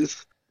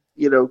always,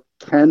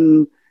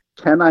 can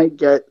I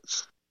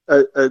get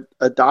a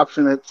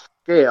adoption at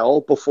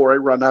scale before I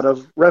run out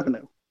of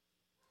revenue?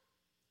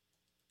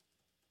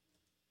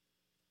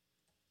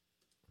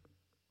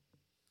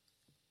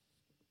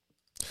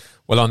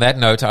 Well, on that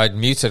note, I'd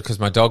muted because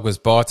my dog was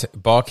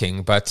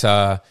barking, but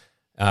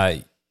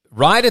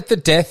right at the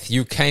death,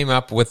 you came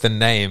up with the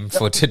name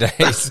for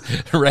today's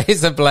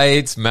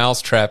Razorblades,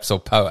 mousetraps,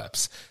 or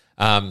PoAPs.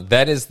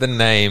 That is the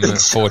name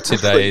for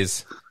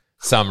today's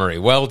summary.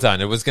 Well done.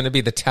 It was going to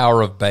be the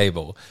Tower of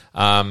Babel.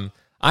 I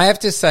have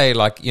to say,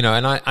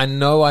 and I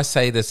know I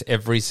say this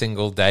every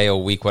single day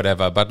or week,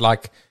 whatever, but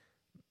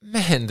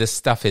man, this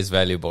stuff is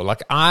valuable.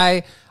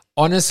 I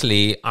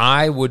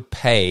would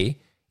pay,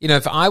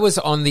 if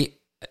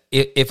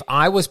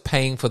I was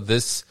paying for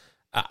this,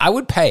 I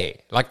would pay.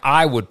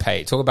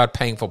 Talk about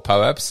paying for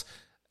PoAPs.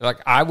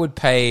 I would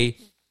pay,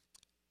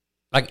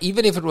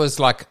 even if it was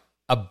 $1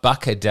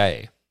 a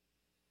day.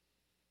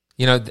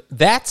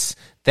 That's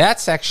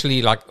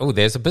actually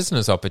there's a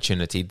business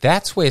opportunity.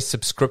 That's where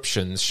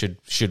subscriptions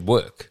should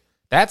work.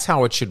 That's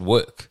how it should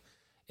work.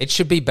 It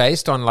should be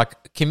based on can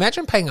you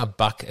imagine paying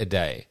 $1 a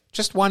day?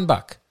 Just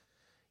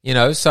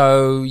 $1.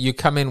 So you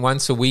come in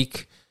once a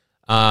week,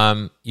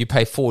 you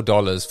pay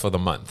 $4 for the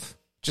month.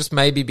 Just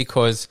maybe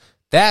because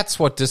that's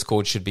what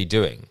Discord should be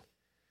doing.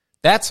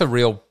 That's a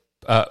real,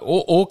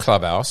 or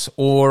Clubhouse,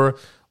 or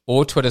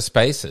Twitter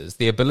Spaces.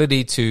 The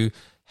ability to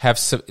have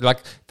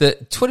the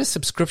Twitter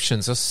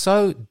subscriptions are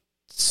so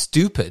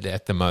stupid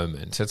at the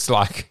moment. It's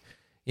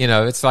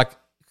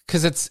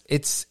because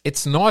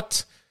it's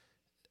not.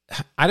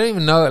 I don't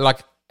even know.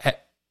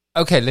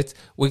 Okay,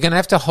 we're gonna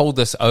have to hold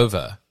this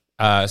over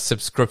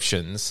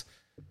subscriptions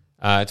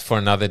for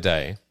another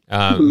day.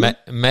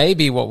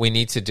 Maybe what we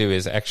need to do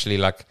is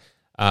actually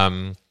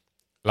have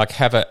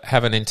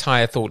an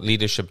entire thought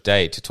leadership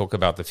day to talk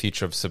about the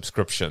future of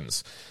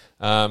subscriptions,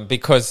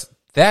 because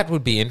that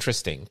would be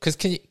interesting. Because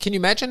can you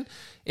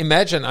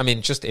imagine? I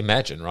mean, just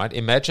imagine, right?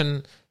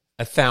 Imagine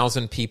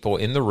 1,000 people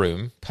in the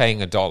room paying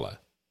 $1.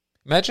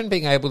 Imagine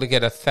being able to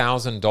get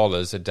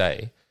 $1,000 a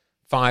day,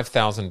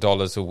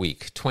 $5,000 a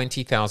week,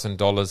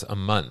 $20,000 a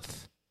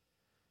month.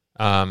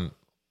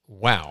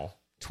 Wow,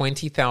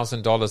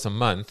 $20,000 a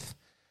month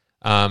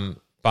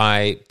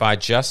by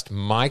just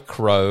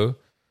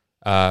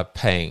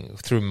paying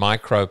through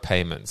micro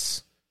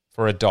payments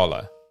for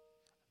 $1.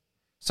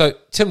 So,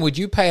 Tim, would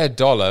you pay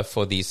 $1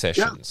 for these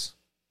sessions? Yeah.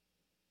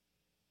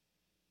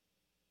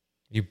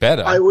 You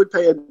better. I would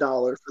pay $1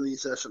 for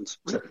these sessions.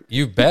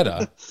 You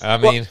better. I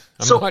mean,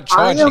 I'm not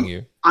charging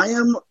you. I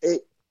am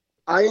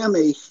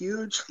a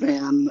huge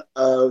fan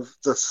of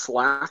the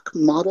Slack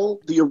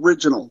model, the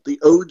original, the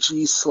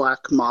OG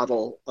Slack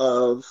model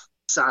of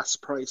SaaS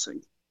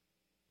pricing.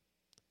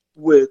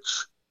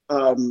 Which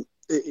were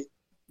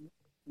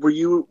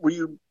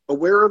you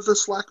aware of the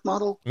Slack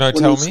model? No,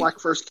 tell me. When Slack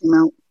first came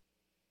out?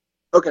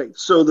 Okay,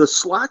 so the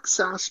Slack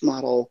SaaS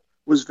model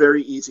was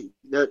very easy.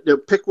 They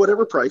pick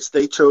whatever price.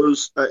 They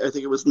chose, I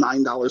think it was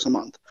 $9 a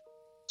month.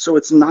 So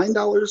it's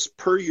 $9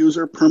 per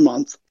user per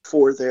month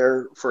for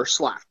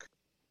Slack.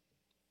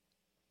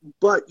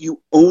 But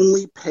you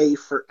only pay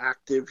for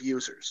active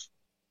users.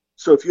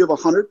 So if you have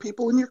 100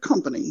 people in your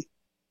company,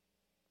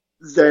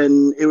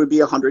 then it would be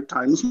 100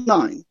 times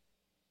 9.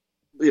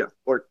 Yeah,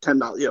 or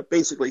 $10. Yeah,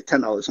 basically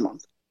 $10 a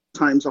month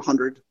times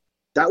 100.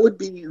 That would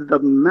be the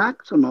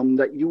maximum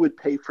that you would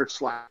pay for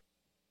Slack.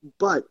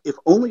 But if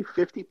only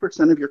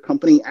 50% of your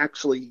company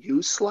actually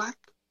use Slack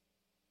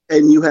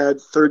and you had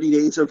 30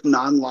 days of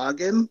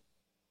non-login,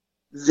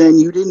 then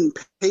you didn't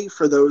pay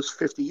for those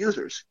 50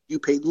 users. You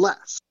paid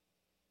less.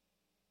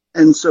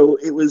 And so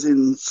it was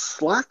in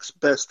Slack's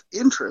best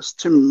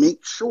interest to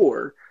make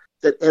sure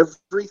that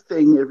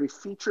everything, every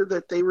feature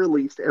that they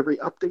released, every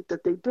update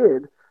that they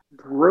did,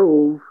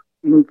 drove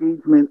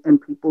engagement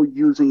and people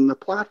using the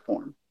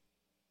platform.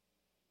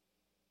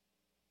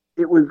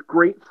 It was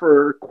great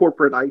for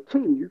corporate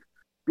ITs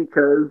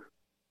because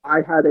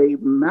I had a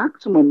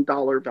maximum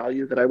dollar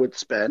value that I would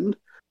spend,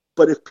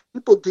 but if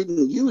people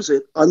didn't use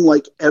it,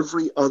 unlike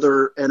every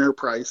other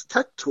enterprise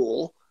tech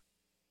tool,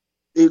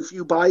 if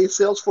you buy a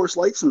Salesforce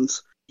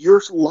license,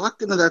 you're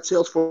locked into that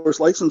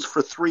Salesforce license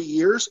for 3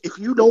 years. If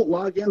you don't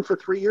log in for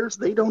 3 years,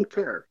 they don't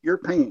care. You're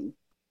paying.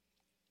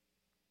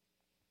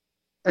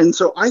 And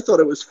so I thought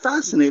it was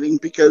fascinating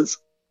because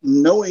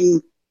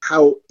knowing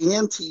how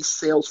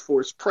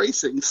anti-Salesforce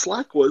pricing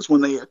Slack was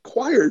when they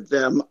acquired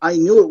them, I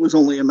knew it was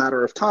only a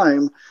matter of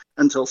time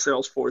until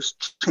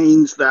Salesforce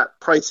changed that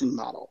pricing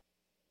model.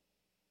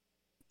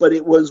 But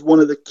it was one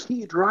of the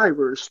key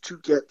drivers to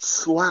get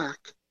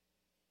Slack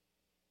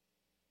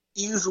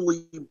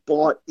easily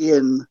bought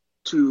in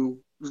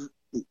to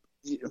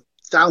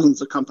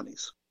thousands of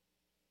companies.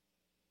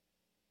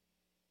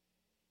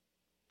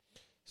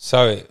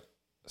 So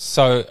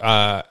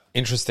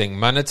interesting.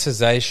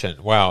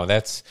 Monetization. Wow,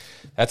 that's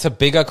a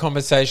bigger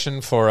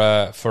conversation for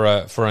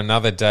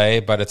another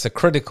day, but it's a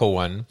critical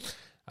one.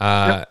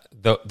 Yep.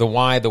 The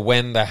why, the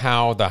when, the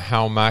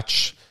how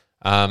much.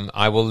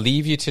 I will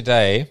leave you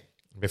today.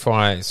 Before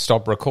I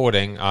stop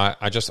recording,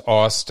 I just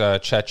asked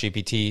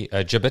ChatGPT,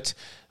 Gibbet,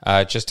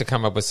 just to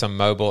come up with some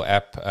mobile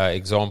app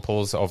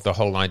examples of the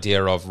whole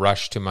idea of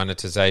rush to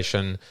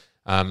monetization.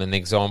 And the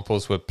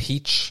examples were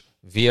Peach,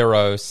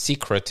 Vero,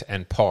 Secret,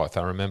 and Path.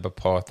 I remember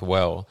Path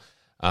well.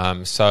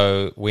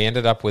 So we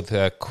ended up with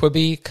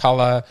Quibi,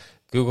 Color,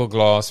 Google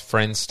Glass,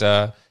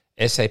 Friendster,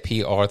 SAP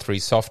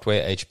R3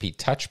 software, HP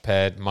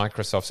Touchpad,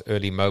 Microsoft's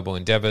early mobile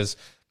endeavors,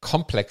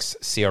 complex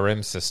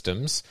CRM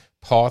systems,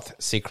 Path,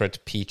 Secret,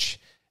 Peach,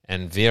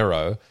 and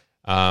Vero,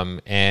 wow,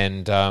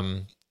 and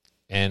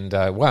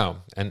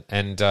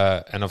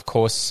of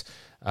course,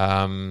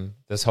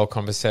 this whole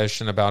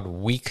conversation about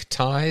weak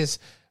ties,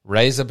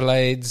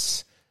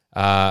 Razorblades.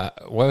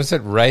 What was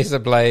it?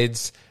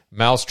 Razorblades,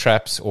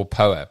 mousetraps, or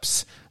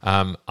PoAPs.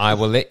 I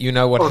will let you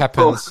know what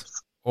happens,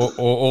 or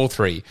all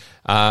three.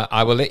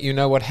 I will let you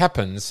know what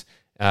happens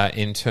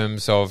in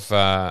terms of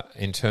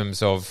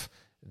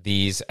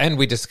these, and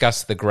we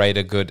discussed the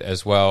greater good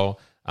as well.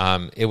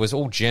 It was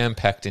all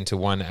jam-packed into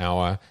 1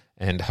 hour,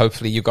 and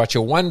hopefully you got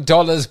your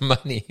 $1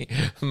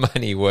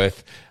 money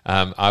worth.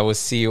 I will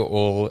see you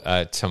all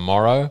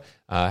tomorrow.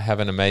 Have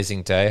an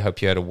amazing day.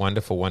 Hope you had a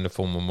wonderful,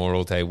 wonderful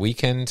Memorial Day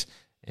weekend,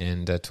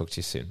 and talk to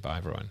you soon. Bye,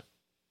 everyone.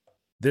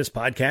 This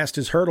podcast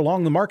is heard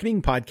along the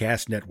Marketing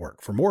Podcast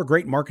Network. For more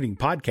great marketing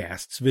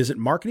podcasts, visit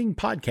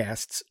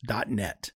marketingpodcasts.net.